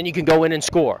 and then you can go in and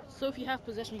score. So if you have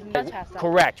possession, you can get past that.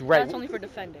 Correct, right. That's only for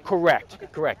defending. Correct, Okay.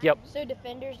 correct, yep. So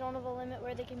defenders don't have a limit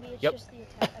where they can be. It's Yep. just the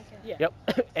attack. Okay. Yeah. Yep,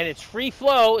 and it's free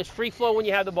flow. It's free flow when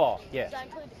you have the ball. Yeah. Does that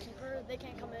include the keeper? They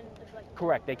can't come in and deflect.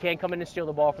 Correct. They can't come in and steal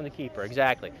the ball from the keeper.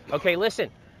 Exactly. Okay, listen.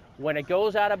 When it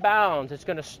goes out of bounds, it's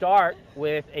going to start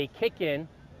with a kick-in,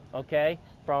 okay,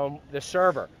 from the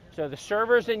server. So the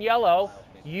server's in yellow.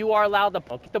 You are allowed to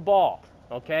get the ball,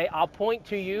 okay? I'll point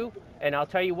to you, and I'll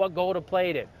tell you what goal to play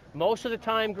it in. Most of the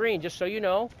time, green, just so you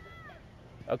know.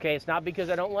 Okay, it's not because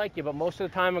I don't like you, but most of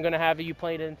the time I'm going to have you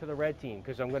play it into the red team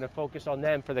because I'm going to focus on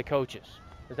them for the coaches.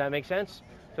 Does that make sense?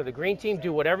 So the green team,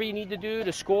 do whatever you need to do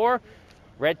to score.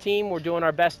 Red team, we're doing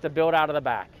our best to build out of the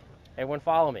back. Everyone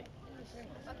follow me.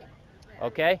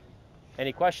 Okay?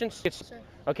 Any questions?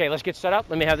 Okay, let's get set up.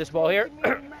 Let me have this ball here.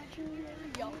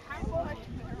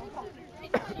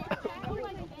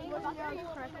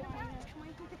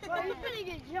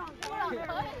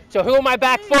 So who am I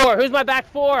back for? Who's my back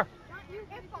four?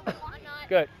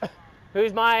 Good.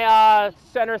 Who's my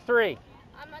center three?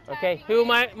 Okay. Who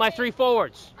am my three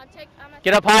forwards?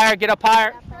 Get up higher. Get up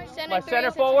higher. My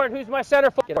center forward. Who's my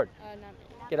center forward?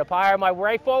 Get up higher. My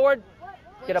right forward.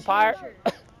 Get up higher.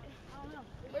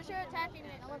 Where's your attacking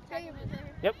man?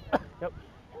 Yep. Yep.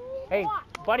 Hey,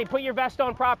 buddy, put your vest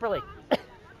on properly.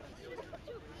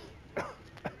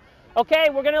 Okay,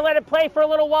 we're going to let it play for a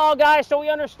little while, guys, so we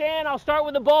understand. I'll start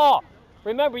with the ball.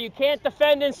 Remember, you can't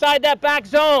defend inside that back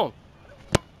zone.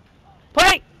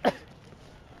 Play!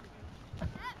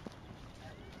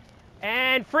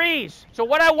 And freeze. So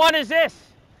what I want is this.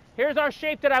 Here's our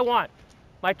shape that I want.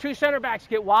 My two center backs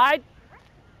get wide.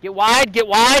 Get wide, get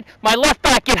wide. My left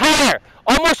back, get higher.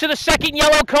 Almost to the second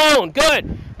yellow cone.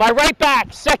 Good. My right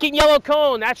back, second yellow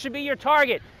cone. That should be your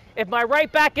target. If my right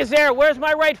back is there, where's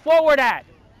my right forward at?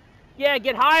 Yeah,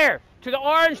 get higher to the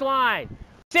orange line.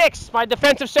 6, my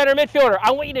defensive center midfielder.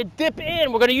 I want you to dip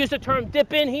in. We're going to use the term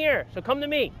dip in here. So come to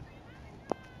me.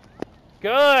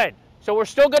 Good. So we're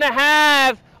still going to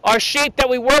have our shape that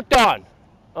we worked on.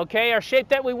 Okay, our shape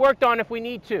that we worked on if we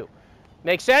need to.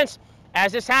 Make sense?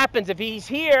 As this happens, if he's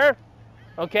here,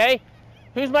 okay,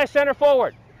 who's my center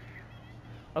forward?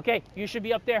 Okay, you should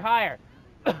be up there higher.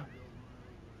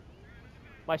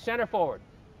 My center forward.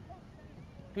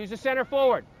 Who's the center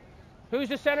forward? Who's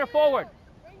the center forward?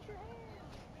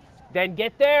 Then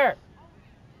get there.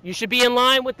 You should be in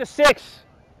line with the 6.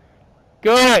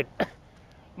 Good.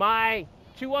 My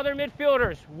two other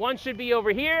midfielders, one should be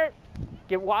over here,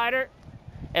 get wider,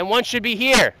 and one should be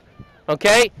here.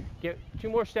 Okay? Get 2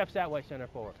 more steps that way, center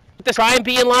forward. Try and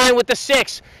be in line with the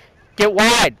 6. Get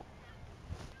wide.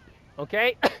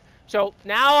 Okay? So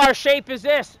now our shape is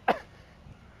this.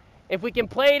 If we can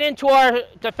play it into our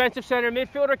defensive center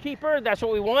midfielder keeper, that's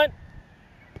what we want.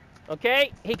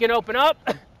 Okay? He can open up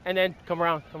and then come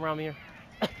around me here.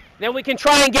 Then we can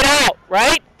try and get out,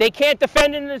 right? They can't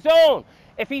defend in the zone.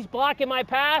 If he's blocking my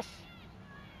pass,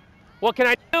 what can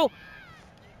I do?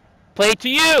 Play to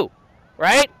you,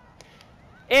 right?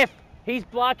 If he's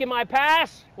blocking my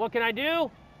pass, what can I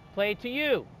do? Play to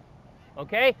you.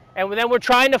 Okay? And then we're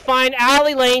trying to find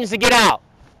alley lanes to get out.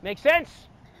 Make sense?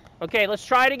 Okay, let's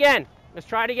try it again. Let's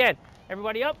try it again.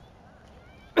 Everybody up.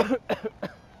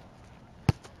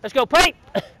 Let's go, play.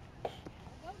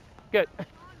 Good.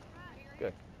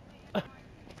 Good.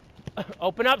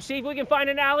 Open up, see if we can find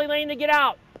an alley lane to get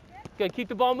out. Good, keep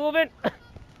the ball moving.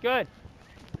 Good.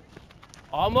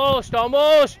 Almost,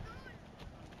 almost.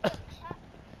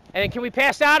 And then can we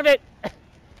pass out of it?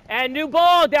 And new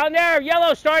ball down there,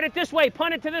 yellow, start it this way,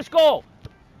 punt it to this goal.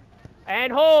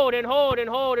 And hold, and hold, and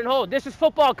hold, and hold. This is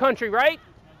football country, right?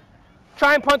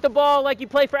 Try and punt the ball like you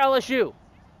play for LSU.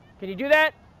 Can you do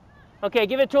that? Okay,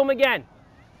 give it to him again.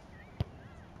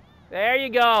 There you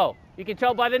go. You can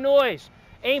tell by the noise.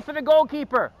 Aim for the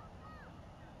goalkeeper.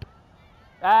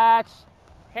 That's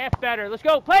half better. Let's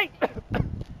go, play.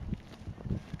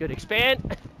 Good,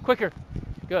 expand. Quicker.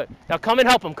 Good. Now come and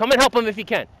help him. Come and help him if you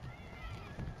can.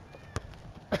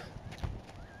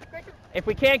 If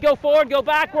we can't go forward, go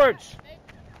backwards.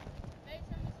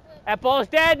 That ball's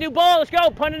dead. New ball. Let's go.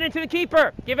 Punt it into the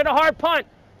keeper. Give it a hard punt.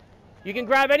 You can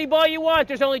grab any ball you want.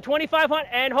 There's only 2,500.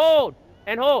 And hold.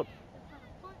 And hold.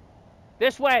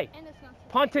 This way.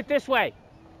 Punt it this way.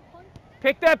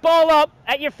 Pick that ball up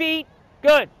at your feet.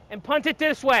 Good. And punt it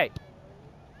this way.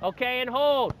 Okay, and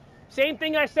hold. Same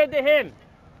thing I said to him.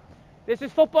 This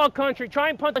is football country. Try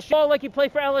and punt the ball like you play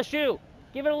for LSU.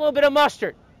 Give it a little bit of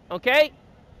mustard. Okay?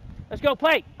 Let's go,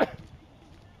 play.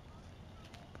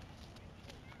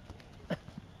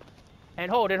 And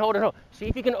hold, and hold, and hold. See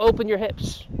if you can open your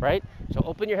hips, right? So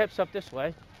open your hips up this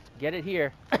way. Get it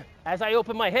here. As I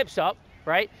open my hips up,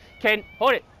 right?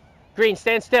 Hold it. Green,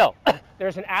 stand still.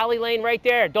 There's an alley lane right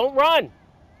there. Don't run.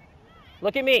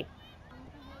 Look at me.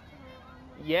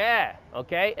 Yeah,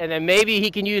 okay. And then maybe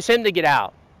he can use him to get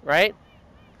out, right?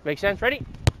 Make sense? Ready?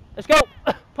 Let's go.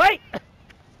 Play.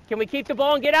 Can we keep the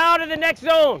ball and get out of the next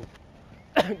zone?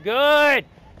 Good.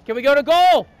 Can we go to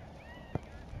goal?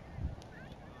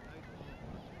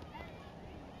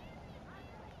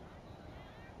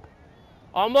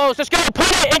 Almost. Let's go. Put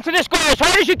it into this goal as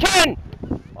hard as you can.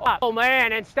 Oh,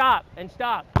 man. And stop. And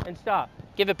stop. And stop.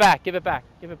 Give it back. Give it back.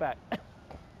 Give it back.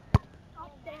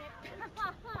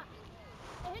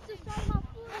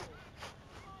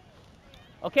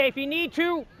 Okay, if you need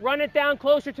to, run it down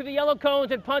closer to the yellow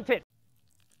cones and punt it.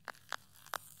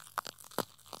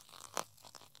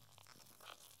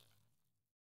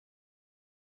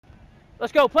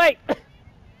 Let's go, play.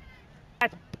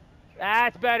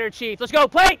 That's better, Chief. Let's go,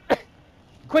 play.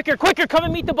 Quicker, quicker, come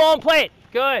and meet the ball and play it.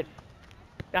 Good.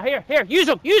 Now here, use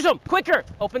them, quicker.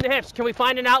 Open the hips. Can we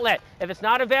find an outlet? If it's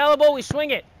not available, we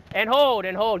swing it. And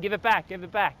hold, give it back, give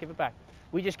it back, give it back.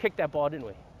 We just kicked that ball, didn't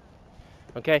we?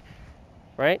 Okay,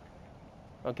 right?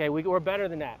 Okay, we're better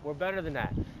than that. We're better than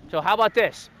that. So how about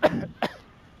this? How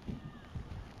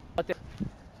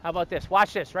about this?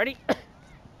 Watch this, ready?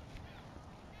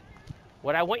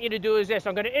 What I want you to do is this.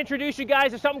 I'm going to introduce you guys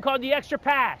to something called the extra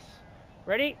pass.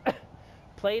 Ready?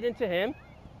 Play it into him.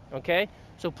 Okay?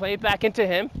 So play it back into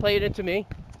him. Play it into me.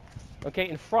 Okay?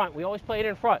 In front. We always play it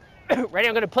in front. Ready?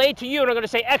 I'm going to play it to you, and I'm going to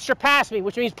say extra pass me,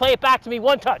 which means play it back to me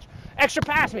one touch. Extra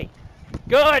pass me.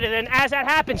 Good. And then as that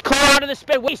happens, clear out of the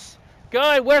spin. Waste.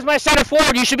 Good. Where's my center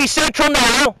forward? You should be central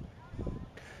now.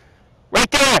 Right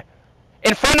there.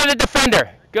 In front of the defender.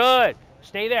 Good.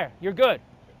 Stay there. You're good.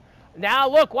 Now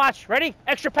look, watch, ready?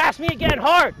 Extra pass me again,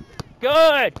 hard.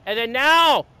 Good. And then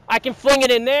now I can fling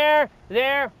it in there,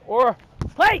 or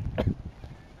play.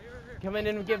 Come in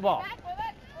and give ball.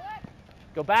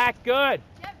 Go back, good.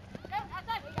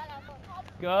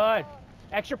 Good.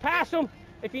 Extra pass him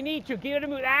if you need to. Give it a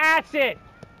move. That's it.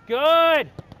 Good.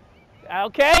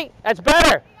 Okay, that's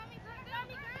better.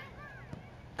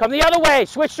 Come the other way.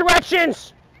 Switch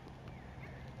directions.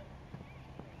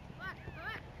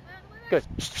 Good.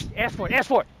 Ask for it. Ask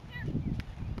for it.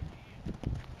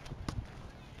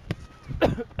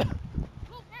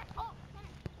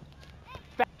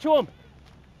 Back to him.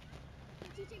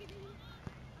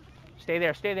 Stay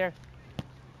there. Stay there.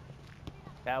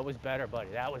 That was better, buddy.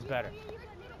 That was better.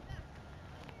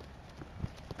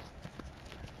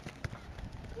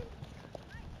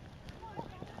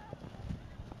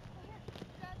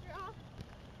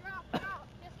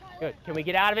 Good. Can we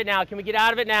get out of it now? Can we get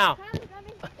out of it now?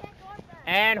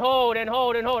 And hold, and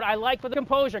hold, and hold. I like for the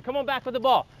composure. Come on back for the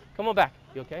ball. Come on back.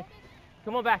 You okay?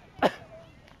 Come on back.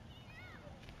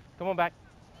 Come on back.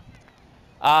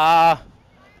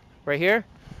 Right here.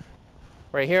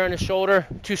 Right here on the shoulder.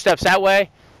 2 steps that way.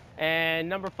 And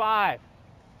number 5.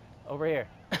 Over here.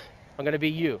 I'm going to be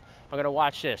you. I'm going to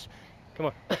watch this. Come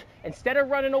on. Instead of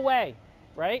running away,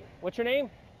 right? What's your name?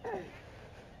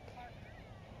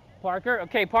 Parker.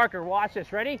 Okay, Parker, watch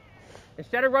this. Ready?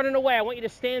 Instead of running away, I want you to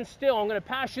stand still. I'm going to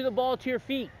pass you the ball to your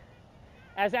feet.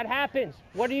 As that happens,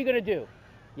 what are you going to do?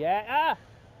 Yeah,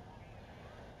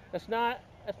 Let's not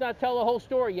tell the whole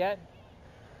story yet.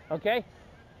 Okay?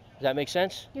 Does that make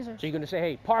sense? Yes, sir. So you're going to say,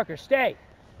 hey, Parker, stay.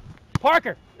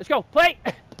 Parker, let's go. Play.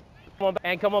 Come on back.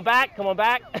 And come on back. Come on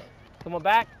back. Come on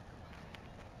back.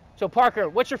 So Parker,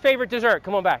 what's your favorite dessert?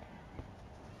 Come on back.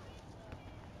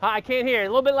 I can't hear. A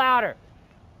little bit louder.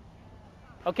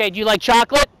 Okay, do you like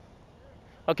chocolate?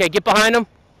 Okay, get behind him.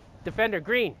 Defender,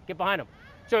 green, get behind him.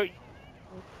 So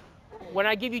when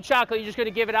I give you chocolate, you're just going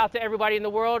to give it out to everybody in the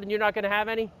world and you're not going to have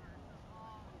any?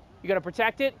 You're going to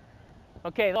protect it?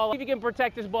 Okay, see if you can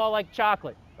protect this ball like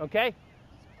chocolate, okay?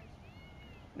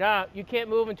 No, you can't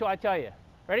move until I tell you.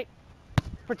 Ready?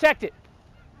 Protect it.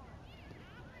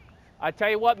 I tell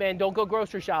you what, man, don't go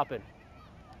grocery shopping.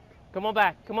 Come on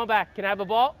back, come on back. Can I have a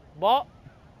ball? Ball.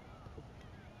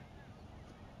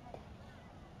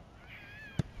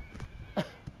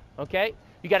 Okay,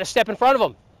 you got to step in front of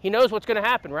him. He knows what's going to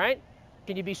happen, right?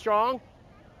 Can you be strong?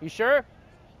 You sure?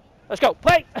 Let's go,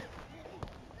 play.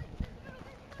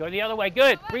 Go the other way,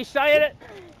 good. Reset it.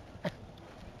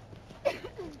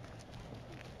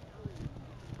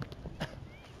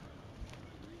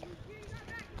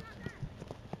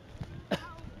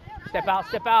 Step out,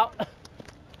 step out.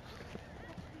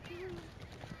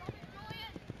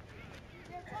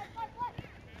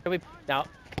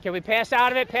 Can we pass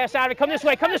out of it? Pass out of it. Come this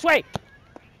way, come this way.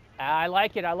 I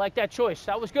like it. I like that choice.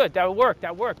 That was good. That worked.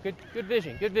 That worked. Good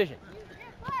vision. Good vision.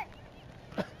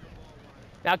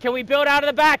 Now, can we build out of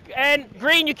the back? And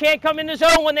green, you can't come in the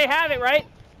zone when they have it, right?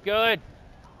 Good.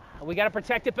 We got to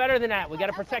protect it better than that. We got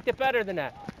to protect it better than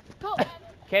that.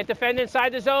 Can't defend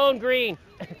inside the zone, green.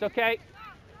 It's okay.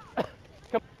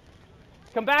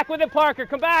 Come back with it, Parker.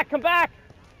 Come back, come back.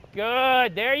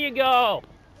 Good. There you go.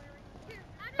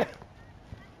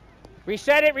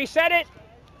 Reset it, reset it.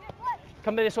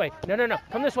 Come this way. No, no, no.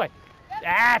 Come this way.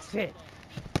 That's it.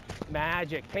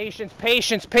 Magic. Patience,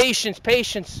 patience, patience,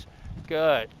 patience.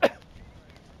 Good.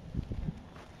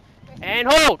 And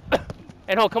hold.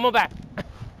 And hold. Come on back.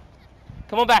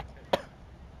 Come on back.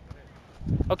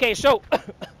 Okay, so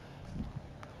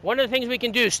one of the things we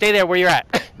can do, stay there where you're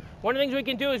at. One of the things we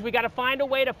can do is we got to find a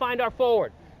way to find our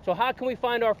forward. So how can we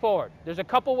find our forward? There's a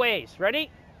couple ways.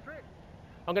 Ready?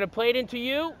 I'm going to play it into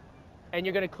you, and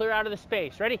you're going to clear out of the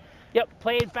space. Ready? Yep.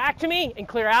 Play it back to me and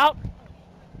clear out.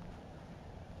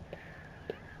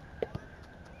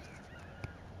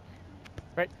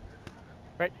 Right.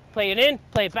 Right. Play it in.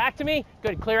 Play it back to me.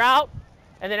 Good. Clear out.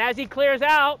 And then as he clears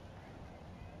out,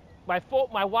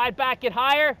 my wide back get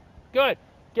higher. Good.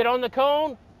 Get on the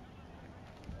cone.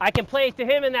 I can play it to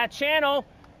him in that channel,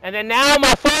 and then now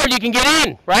my forward, you can get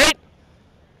in, right?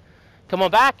 Come on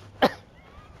back.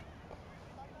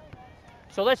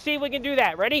 So let's see if we can do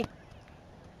that. Ready?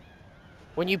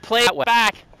 When you play it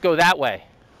back, go that way.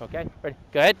 Okay? Ready?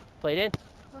 Go ahead. Play it in.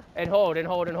 And hold, and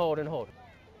hold, and hold, and hold.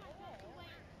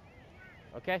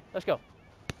 Okay? Let's go.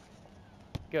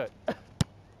 Good.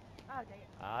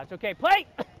 It's okay. Play!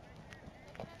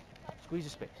 Squeeze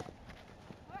the space.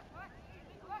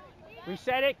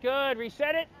 Reset it. Good.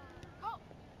 Reset it.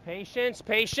 Patience.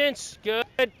 Patience. Good.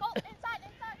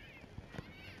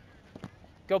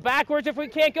 Go backwards if we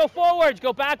can't go forwards.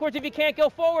 Go backwards if you can't go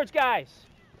forwards, guys.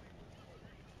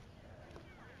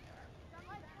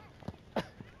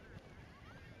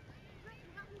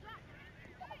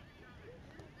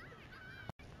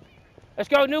 Let's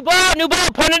go. New ball. New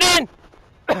ball. Punt it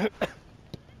in.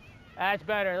 That's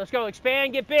better. Let's go.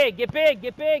 Expand. Get big. Get big.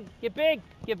 Get big. Get big.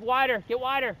 Get wider. Get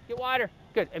wider. Get wider.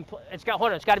 Good. And it's got.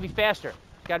 Hold on. It's got to be faster.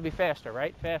 It's got to be faster,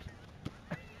 right? Fast.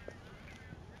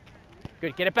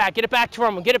 Good. Get it back. Get it back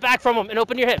from him. Get it back from him, and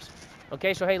open your hips.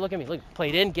 Okay. So hey, look at me. Look. Play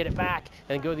it in. Get it back,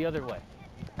 and then go the other way.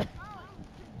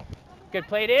 Good.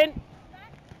 Play it in.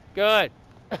 Good.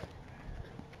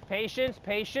 Patience.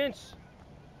 Patience.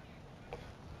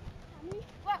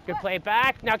 Good. Play it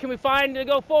back. Now can we find to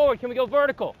go forward? Can we go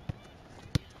vertical?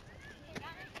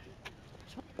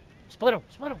 Split them.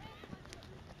 Split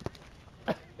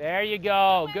them. There you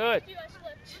go. Good.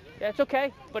 That's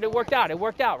okay, but it worked out. It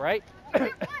worked out, right?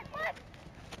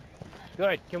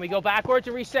 Good. Can we go backwards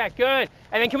and reset? Good.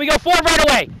 And then can we go forward right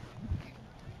away?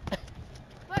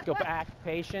 Go back.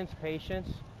 Patience. Patience.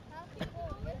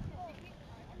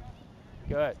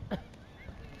 Good.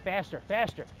 Faster.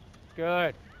 Faster.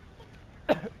 Good.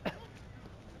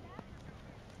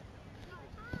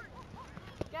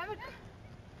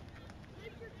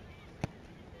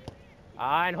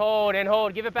 And hold, and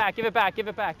hold. Give it back, give it back, give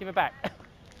it back, give it back.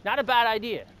 Not a bad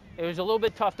idea. It was a little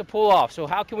bit tough to pull off. So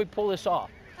how can we pull this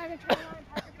off?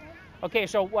 Okay,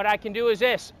 so what I can do is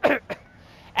this.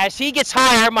 As he gets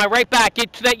higher, my right back,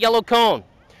 get to that yellow cone.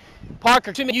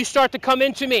 Parker, you start to come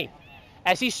into me.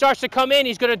 As he starts to come in,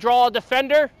 he's going to draw a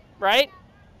defender, right?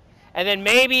 And then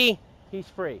maybe he's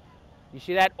free. You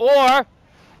see that? Or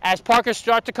as Parker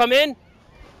starts to come in,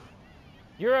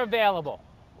 you're available,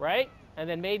 right? And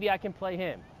then maybe I can play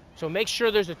him. So make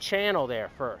sure there's a channel there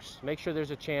first. Make sure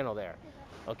there's a channel there.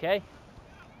 Okay?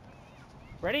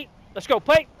 Ready? Let's go.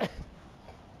 Play.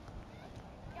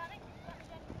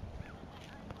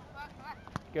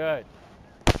 Good.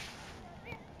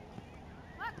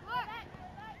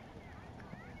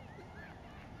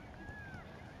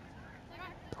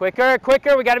 Quicker,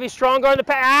 quicker. We got to be stronger on the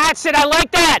pass. That's it. I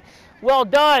like that. Well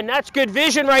done. That's good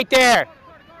vision right there.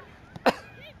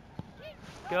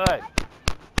 Good.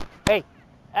 Hey,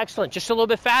 excellent. Just a little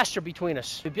bit faster between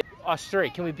us. Us three.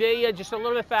 Can we be just a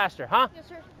little bit faster, huh? Yes,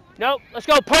 sir. No. Let's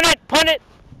go. Punt it.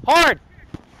 Hard.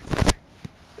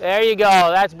 There you go.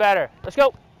 That's better. Let's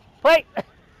go. Play.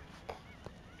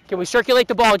 Can we circulate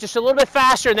the ball just a little bit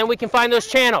faster, and then we can find those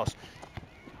channels?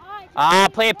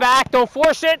 Play it back. Don't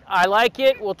force it. I like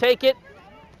it. We'll take it.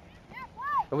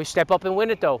 And we step up and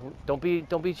win it, though. Don't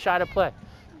be shy to play.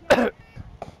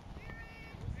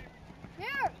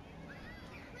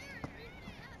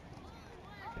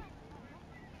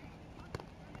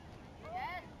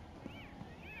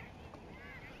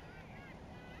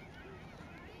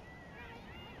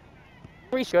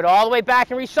 Good. All the way back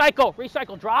and recycle.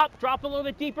 Recycle. Drop a little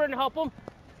bit deeper and help them.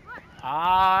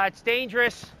 It's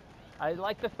dangerous. I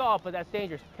like the thought, but that's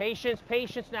dangerous. Patience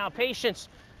now, patience.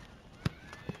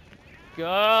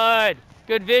 Good.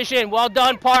 Good vision. Well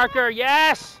done, Parker.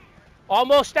 Yes.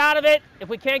 Almost out of it. If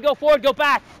we can't go forward, go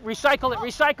back. Recycle it.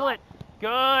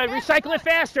 Good. Recycle it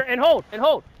faster and hold.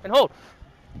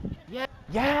 Yeah.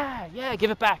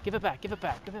 Give it back to him.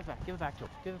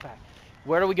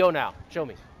 Where do we go now? Show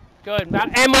me. Good. And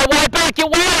my wide back. Get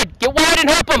wide and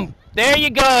help him. There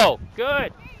you go.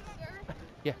 Good.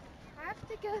 Yeah. I have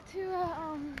to go to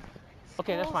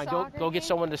Okay, that's fine. soccer Go get game.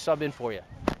 someone to sub in for you.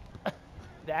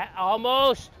 That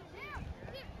almost.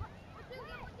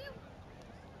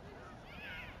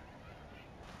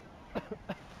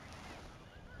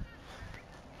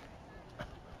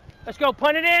 Let's go.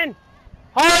 Punt it in.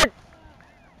 Hard.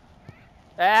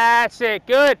 That's it.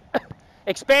 Good.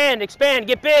 Expand.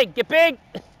 Get big.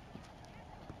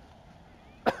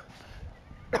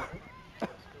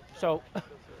 So,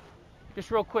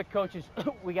 just real quick, coaches,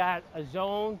 we got a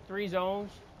zone, 3 zones.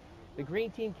 The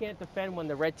green team can't defend when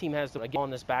the red team has the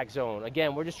on this back zone.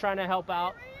 Again, we're just trying to help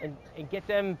out and get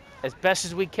them as best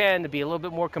as we can to be a little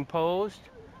bit more composed,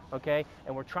 okay?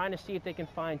 And we're trying to see if they can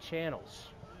find channels,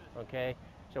 okay?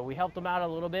 So we helped them out a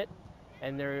little bit,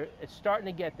 and it's starting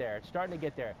to get there.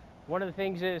 One of the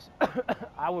things is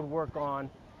I would work on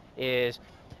is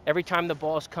every time the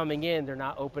ball's coming in, they're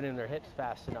not opening their hips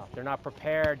fast enough. They're not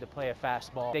prepared to play a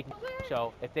fast ball.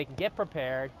 So if they can get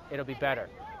prepared, it'll be better.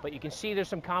 But you can see there's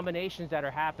some combinations that are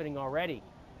happening already,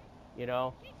 you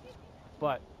know.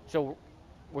 But so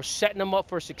we're setting them up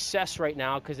for success right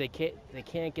now because they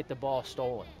can't get the ball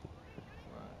stolen.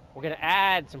 We're going to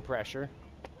add some pressure,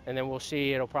 and then we'll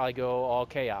see. It'll probably go all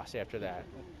chaos after that.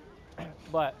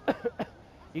 But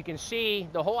you can see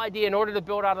the whole idea in order to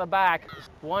build out of the back,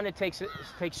 1, it takes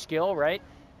skill, right?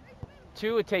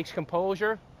 2, it takes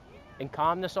composure and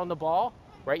calmness on the ball,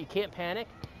 right? You can't panic.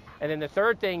 And then the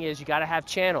third thing is you got to have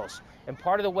channels. And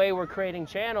part of the way we're creating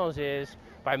channels is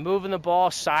by moving the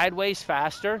ball sideways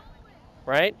faster,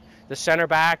 right? The center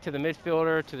back to the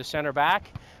midfielder to the center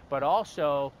back. But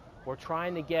also we're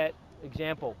trying to get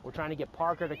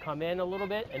Parker to come in a little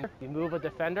bit and you move a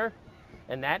defender.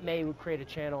 And that may create a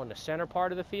channel in the center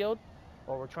part of the field,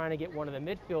 or we're trying to get one of the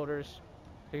midfielders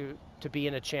to be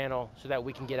in a channel so that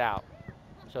we can get out.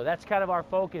 So that's kind of our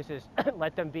focus is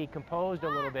let them be composed a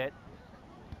little bit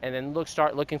and then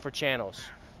start looking for channels.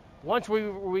 Once we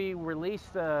release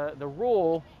the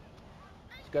rule,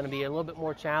 it's going to be a little bit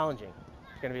more challenging.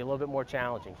 It's going to be a little bit more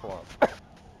challenging for them.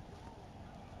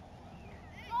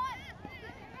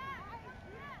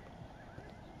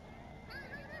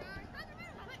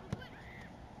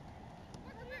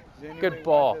 Good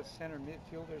ball. The center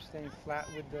midfielder staying flat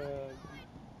with the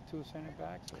 2 center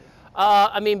backs?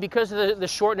 I mean, because of the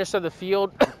shortness of the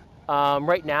field,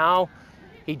 right now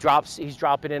he's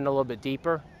dropping in a little bit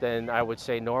deeper than I would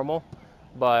say normal.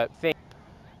 But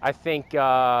I think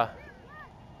I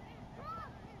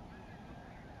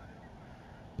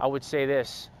would say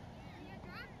this: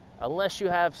 unless you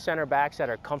have center backs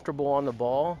that are comfortable on the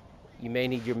ball, you may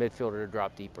need your midfielder to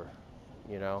drop deeper.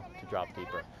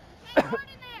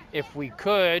 If we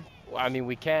could, I mean,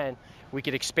 we could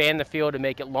expand the field and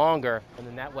make it longer, and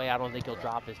then that way I don't think he'll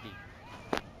drop as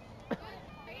deep.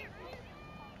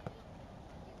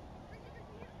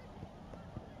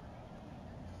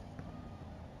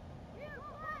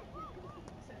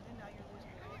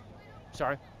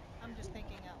 sorry. I'm just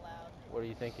thinking out loud. What are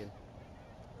you thinking?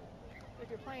 If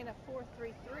you're playing a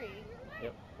 4-3-3,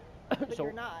 Yep. but So,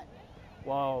 you're not,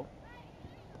 well,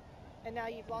 and now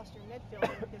you've lost your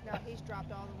midfielder because now he's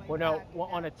dropped all the way well, no, back. well,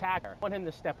 on attacker, I want him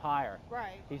to step higher.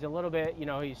 Right. He's a little bit, you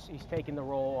know, he's taking the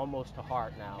role almost to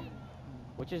heart now,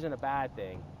 which isn't a bad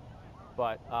thing.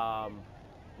 But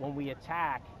when we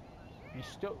attack, you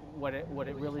still what it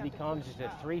really becomes is a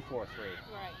 3-4-3. Right.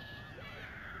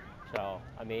 So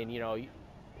I mean, you know,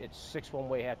 it's 6 one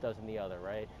way, half dozen the other,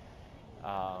 right?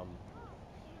 I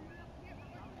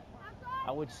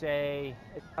would say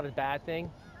it's not a bad thing,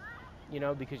 you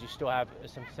know, because you still have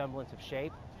some semblance of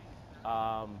shape.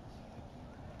 But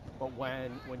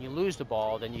when you lose the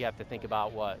ball, then you have to think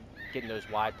about getting those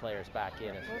wide players back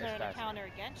in. Well, they're going to counter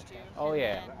against you. Oh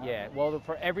yeah, yeah. Well,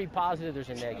 for every positive, there's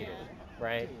a negative,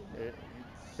 right?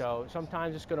 So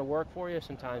sometimes it's going to work for you,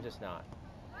 sometimes it's not.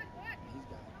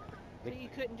 So you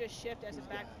couldn't just shift as a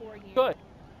back four unit.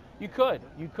 You could.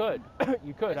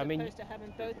 I mean, as opposed to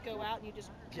having both go out, and you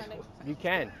just kind of. You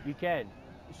can.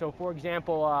 So, for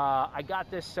example, I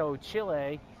got this. So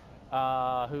Chile,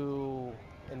 who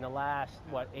in the last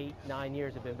 8-9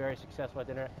 years have been very successful at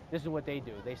the internet. This is what they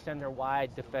do. They send their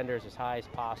wide defenders as high as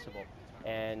possible,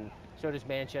 and so does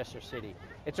Manchester City.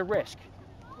 It's a risk.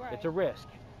 Right. It's a risk,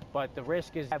 but the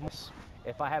risk is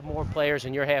if I have more players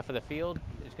in your half of the field,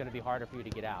 it's going to be harder for you to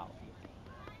get out.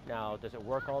 Now, does it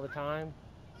work all the time?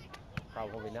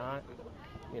 Probably not,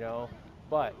 you know,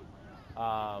 but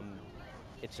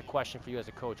it's a question for you as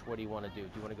a coach. What do you want to do?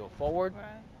 Do you want to go forward,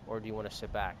 or do you want to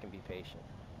sit back and be patient?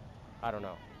 I don't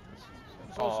know.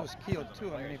 It's also skilled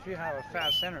too. I mean, if you have a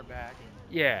fast center back,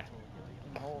 yeah, you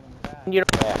can hold him back. You know,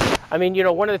 I mean, you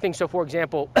know, one of the things. So, for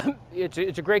example, it's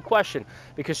a great question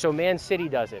because so Man City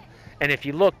does it, and if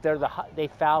you look, they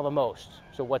foul the most.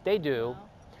 So what they do.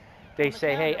 They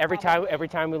say, hey, every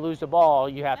time we lose the ball,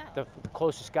 you have the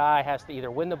closest guy has to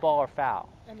either win the ball or foul.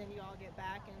 And then you all get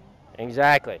back and.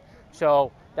 Exactly.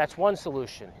 So that's one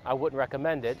solution. I wouldn't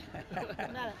recommend it.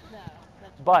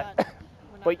 But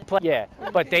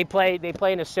they play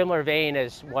in a similar vein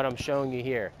as what I'm showing you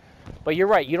here. But you're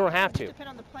right. You don't have to. It depends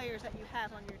on the players that you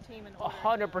have on your team.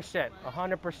 100%.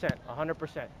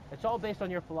 It's all based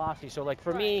on your philosophy. So, like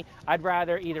for me, I'd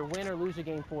rather either win or lose a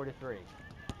game 4-3.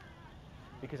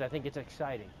 Because I think it's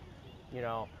exciting, you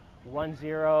know,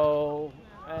 1-0,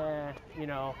 you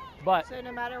know, but. So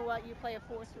no matter what, you play a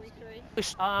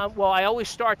 4-3-3? Well, I always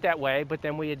start that way, but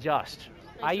then we adjust.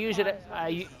 I use it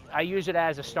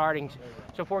as a starting.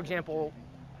 So, for example,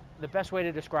 the best way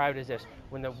to describe it is this: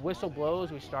 when the whistle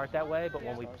blows, we start that way, but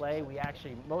when we play,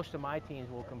 most of my teams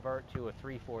will convert to a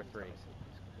 3-4-3.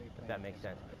 If that makes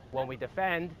sense. When we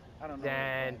defend,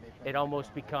 then it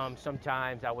almost becomes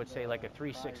sometimes I would say like a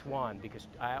 3-6-1 because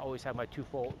I always have my two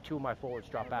of my forwards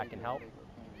drop back and help,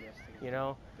 you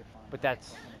know. But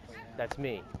that's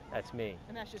me. That's me.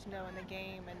 And that's just knowing the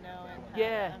game and knowing.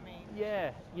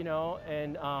 Yeah, you know,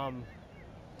 and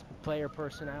player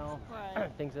personnel,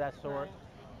 things of that sort.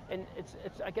 And it's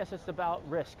I guess it's about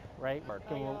risk, right?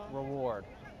 Reward.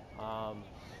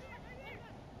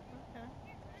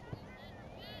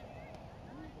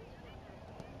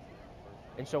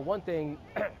 And so one thing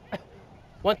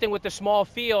with the small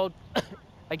field,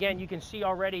 again, you can see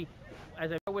already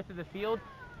as I go width of the field,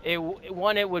 it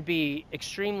would be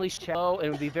extremely shallow. It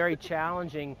would be very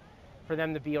challenging for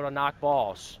them to be able to knock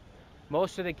balls.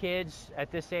 Most of the kids at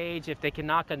this age, if they can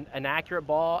knock an accurate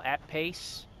ball at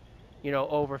pace, you know,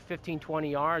 over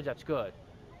 15-20 yards, that's good.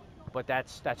 But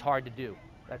that's hard to do.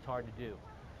 That's hard to do,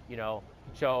 you know.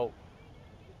 So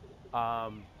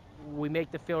we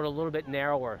make the field a little bit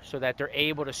narrower so that they're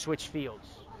able to switch fields.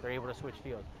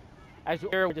 As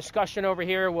the discussion over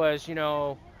here was, you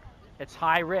know, it's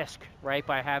high risk, right,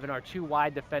 by having our two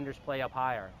wide defenders play up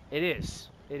higher. It is.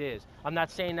 I'm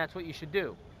not saying that's what you should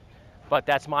do, but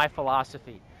that's my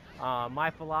philosophy.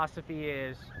 My philosophy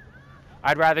is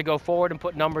I'd rather go forward and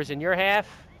put numbers in your half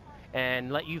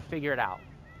and let you figure it out.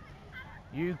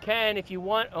 You can, if you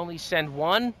want, only send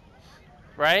one,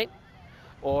 right?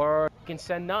 Or you can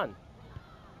send none.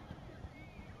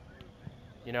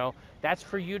 You know, that's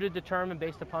for you to determine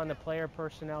based upon the player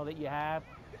personnel that you have.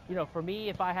 You know, for me,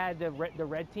 if I had the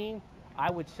red team, I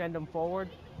would send them forward.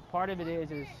 Part of it is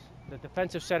the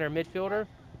defensive center midfielder,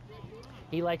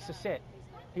 he likes to sit.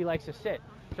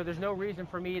 So there's no reason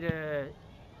for me to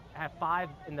have 5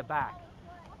 in the back.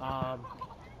 I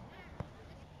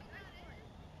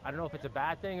don't know if it's a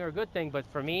bad thing or a good thing, but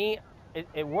for me,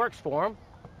 it works for him.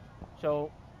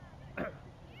 So,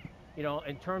 you know,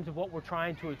 in terms of what we're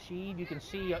trying to achieve, you can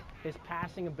see his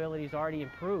passing ability is already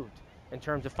improved in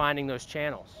terms of finding those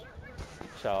channels.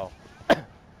 So,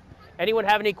 Anyone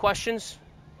have any questions?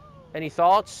 Any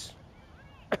thoughts?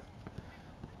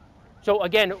 So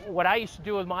again, what I used to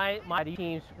do with my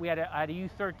teams, I had a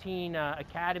U13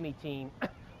 academy team.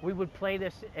 We would play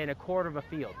this in a quarter of a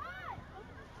field.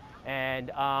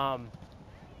 And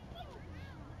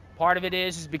part of it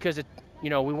is because we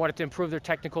wanted to improve their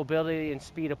technical ability and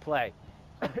speed of play.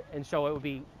 And so it would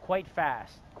be quite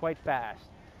fast.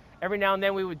 Every now and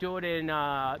then we would do it in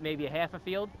maybe a half a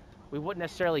field. We wouldn't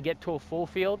necessarily get to a full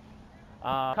field.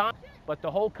 But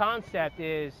the whole concept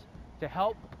is to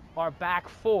help our back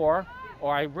four,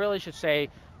 or I really should say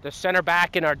the center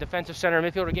back and our defensive center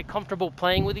midfielder, get comfortable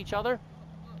playing with each other,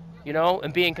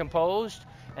 and being composed,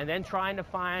 and then trying to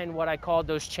find what I called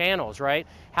those channels, right?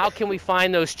 How can we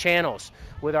find those channels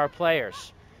with our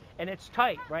players? And it's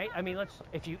tight, right? I mean,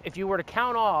 if you were to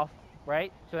count off,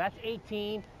 right? So that's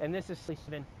 18, and this is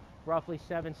roughly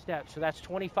 7 steps. So that's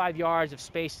 25 yards of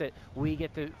space that we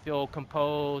get to feel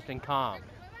composed and calm.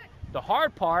 The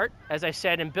hard part, as I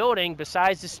said, in building,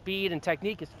 besides the speed and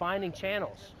technique, is finding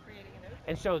channels.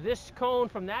 And so this cone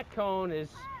from that cone is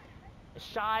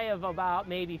shy of about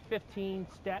maybe 15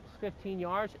 steps, 15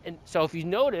 yards. And so if you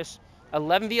notice,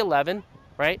 11v11,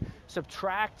 right?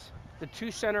 Subtract the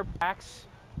 2 center backs,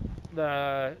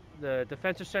 the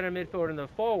defensive center midfielder and the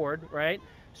forward, right?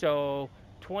 So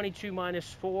 22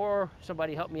 minus 4,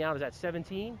 somebody help me out, is that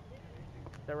 17? Is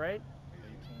that right?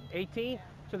 18?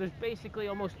 So there's basically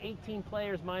almost 18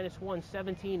 players minus 1,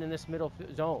 17 in this middle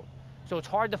zone. So it's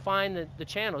hard to find the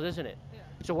channels, isn't it? Yeah.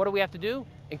 So what do we have to do?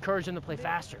 Encourage them to play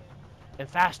faster and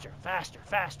faster.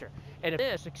 And if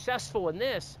they're successful in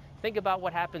this, think about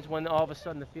what happens when all of a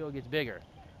sudden the field gets bigger,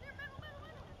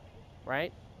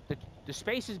 right? The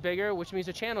space is bigger, which means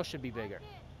the channel should be bigger.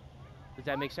 Does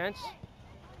that make sense?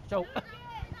 So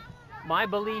my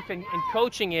belief in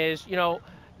coaching is,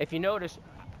 if you notice,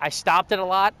 I stopped it a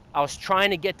lot. I was trying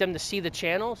to get them to see the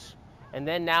channels, and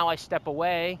then now I step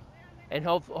away, and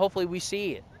hopefully we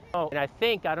see it. Oh, and I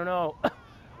think, I don't know,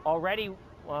 already,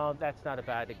 well, that's not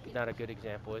a good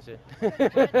example, is it?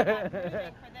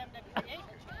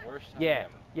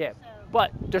 Yeah.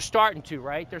 But they're starting to,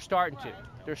 right? They're starting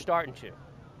to.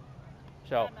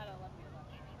 So,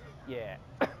 yeah.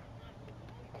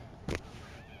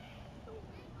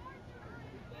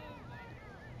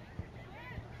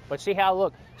 But see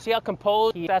how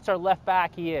composed, that's our left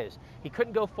back he is. He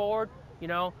couldn't go forward,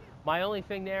 My only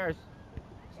thing there is,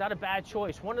 it's not a bad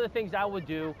choice. One of the things I would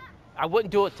do, I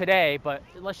wouldn't do it today, but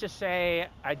let's just say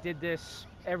I did this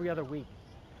every other week.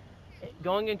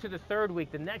 Going into the 3rd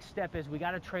week, the next step is we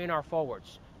got to train our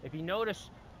forwards. If you notice,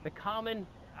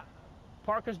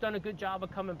 Parker's done a good job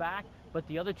of coming back, but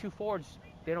the other 2 forwards,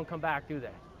 they don't come back, do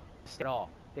they? At all.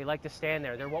 They like to stand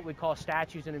there. They're what we call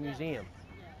statues in a museum.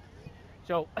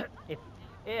 So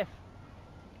if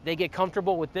they get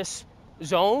comfortable with this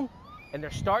zone and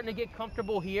they're starting to get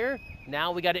comfortable here,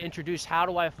 now we got to introduce how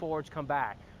do our forwards come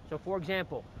back. So for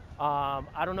example,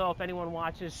 I don't know if anyone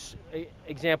watches,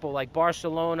 example like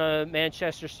Barcelona,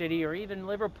 Manchester City, or even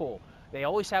Liverpool. They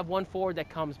always have one forward that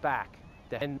comes back.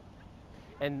 And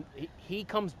he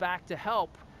comes back to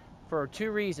help for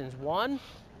 2 reasons. One,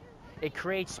 it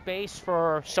creates space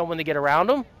for someone to get around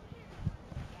him.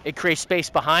 It creates space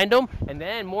behind him. And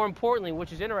then, more importantly,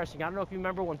 which is interesting, I don't know if you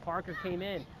remember when Parker came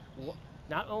in,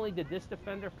 not only did this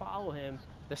defender follow him,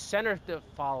 the center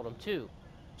followed him too.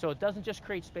 So it doesn't just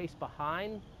create space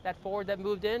behind that forward that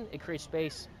moved in, it creates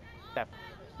space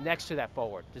next to that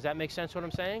forward. Does that make sense what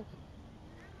I'm saying?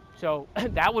 So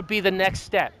that would be the next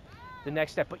step.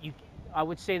 But I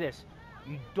would say this,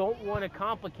 you don't want to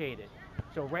complicate it.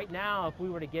 So right now, if we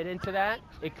were to get into that,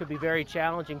 it could be very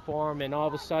challenging for them, and all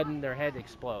of a sudden their head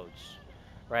explodes,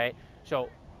 right? So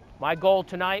my goal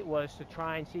tonight was to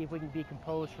try and see if we can be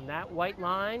composed from that white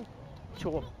line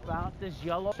to about this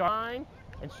yellow line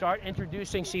and start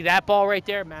introducing, see that ball right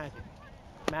there?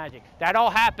 Magic. That all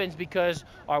happens because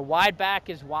our wide back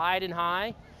is wide and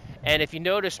high, and if you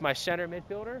notice my center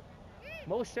midfielder,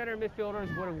 most center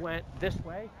midfielders would have went this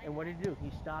way, and what did he do?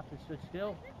 He stopped and stood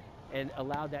still and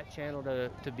allowed that channel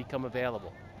to become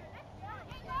available.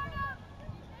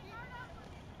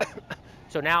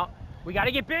 So now we got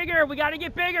to get bigger,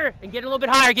 and get a little bit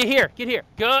higher. Get here.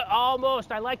 Good,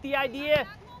 almost. I like the idea.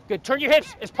 Good, turn your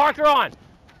hips. Is Parker on?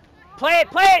 Play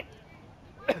it.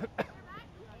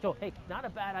 So, hey, not a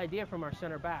bad idea from our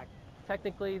center back.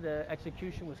 Technically, the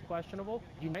execution was questionable,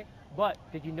 but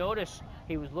did you notice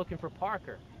he was looking for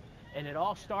Parker? And it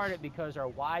all started because our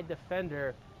wide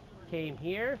defender came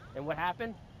here, and what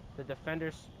happened? The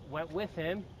defenders went with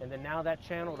him, and then now that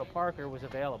channel to Parker was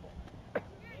available.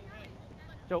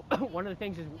 So one of the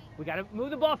things is we got to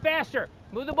move the ball faster.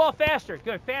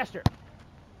 Good, faster.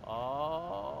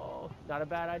 Oh, not a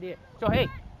bad idea. So, hey,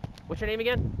 what's your name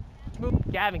again? Let's move.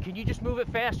 Gavin, can you just move it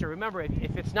faster? Remember,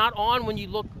 if it's not on when you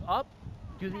look up,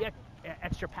 do the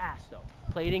extra pass, though.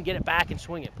 Play it in, get it back, and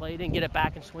swing it. Play it in, get it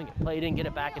back, and swing it. Play it in, get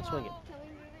it back, and swing it. Can we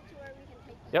move it to where we can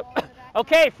take the ball in Yep. the back?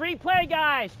 Okay, free play,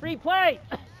 guys. Free play.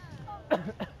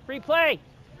 Free play.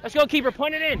 Let's go, keeper.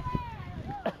 Point it in.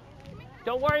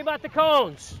 Don't worry about the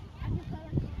cones.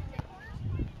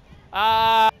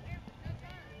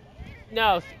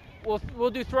 No, we'll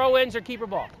do throw-ins or keeper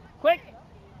ball. Quick.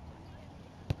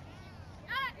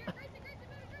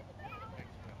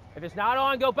 If it's not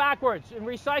on, go backwards and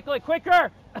recycle it quicker.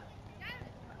 A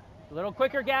little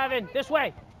quicker, Gavin. This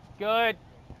way. Good.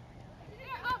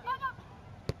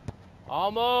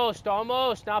 Almost,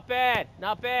 almost. Not bad,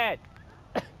 not bad.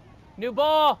 New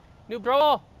ball, new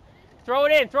ball. Throw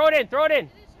it in, throw it in, throw it in.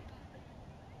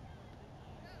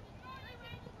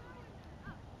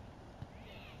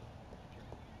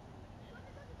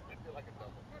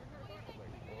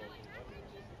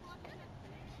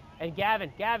 And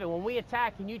Gavin, when we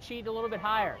attack, can you cheat a little bit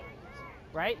higher?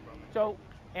 Right? So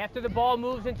after the ball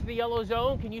moves into the yellow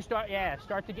zone, can you start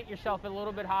to get yourself a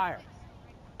little bit higher.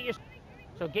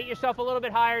 So get yourself a little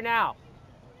bit higher now.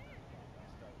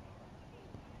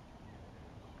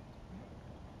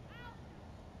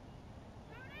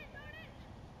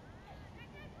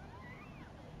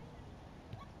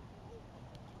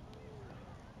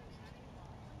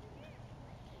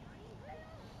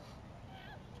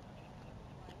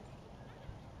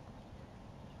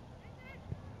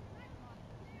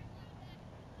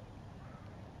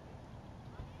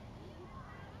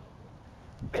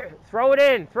 Throw it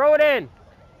in, throw it in.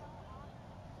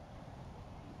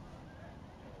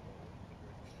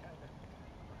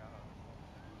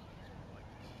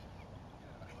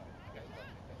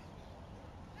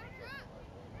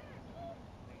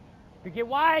 Get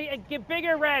wide, get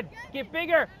bigger, Red. Get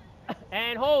bigger.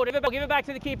 And hold. Give it back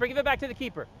to the keeper. Give it back to the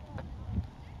keeper.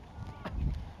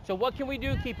 So what can we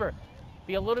do, keeper?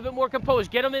 Be a little bit more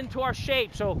composed. Get them into our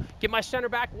shape. So get my center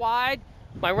back wide.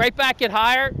 My right back get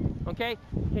higher. Okay?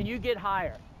 Can you get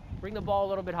higher? Bring the ball a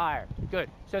little bit higher. Good.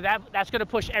 So that's going to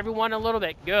push everyone a little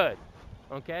bit. Good.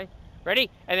 Okay? Ready?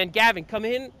 And then Gavin, come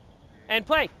in and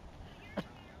play.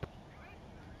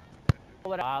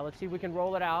 Let's see if we can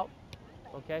roll it out.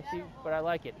 Okay, see, but I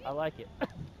like it. I like it.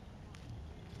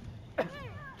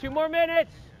 2 more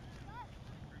minutes.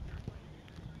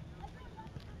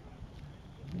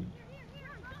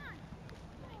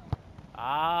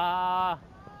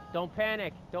 Don't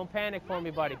panic. Don't panic for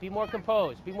me, buddy. Be more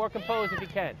composed. Be more composed if you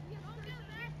can.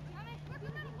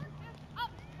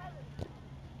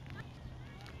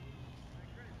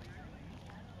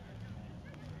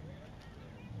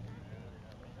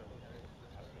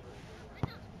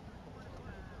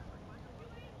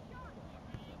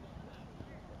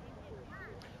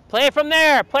 Play it from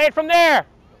there. Play it from there.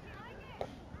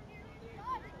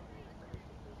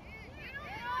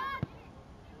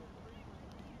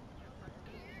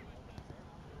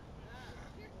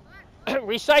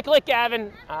 Recycle it,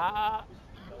 Gavin.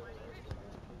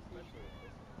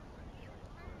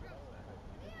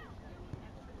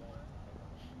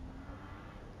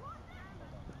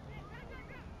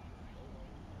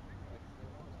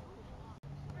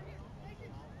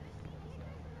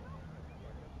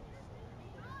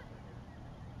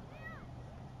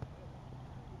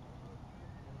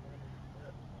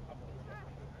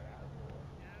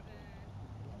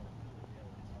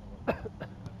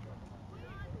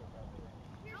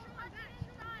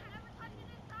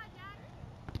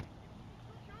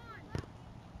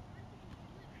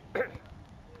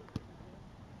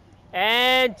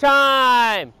 And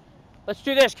time. Let's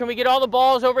do this. Can we get all the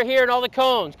balls over here and all the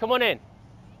cones? Come on in.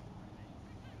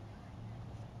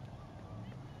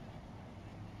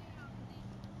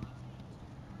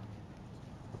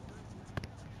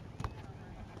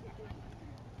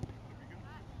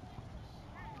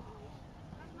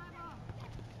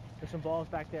 There's some balls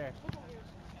back there.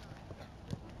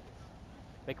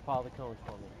 Make a pile of the cones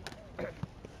for me.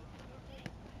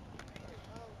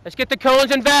 Let's get the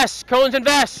cones and vests. Cones and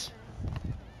vests.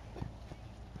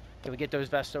 Can we get those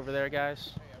vests over there,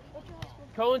 guys?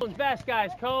 Cones and vests,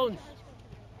 guys. Cones.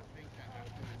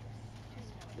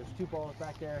 There's 2 balls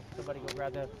back there. Somebody go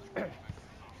grab them.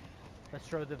 Let's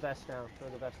throw the vest down. Throw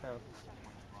the vest down.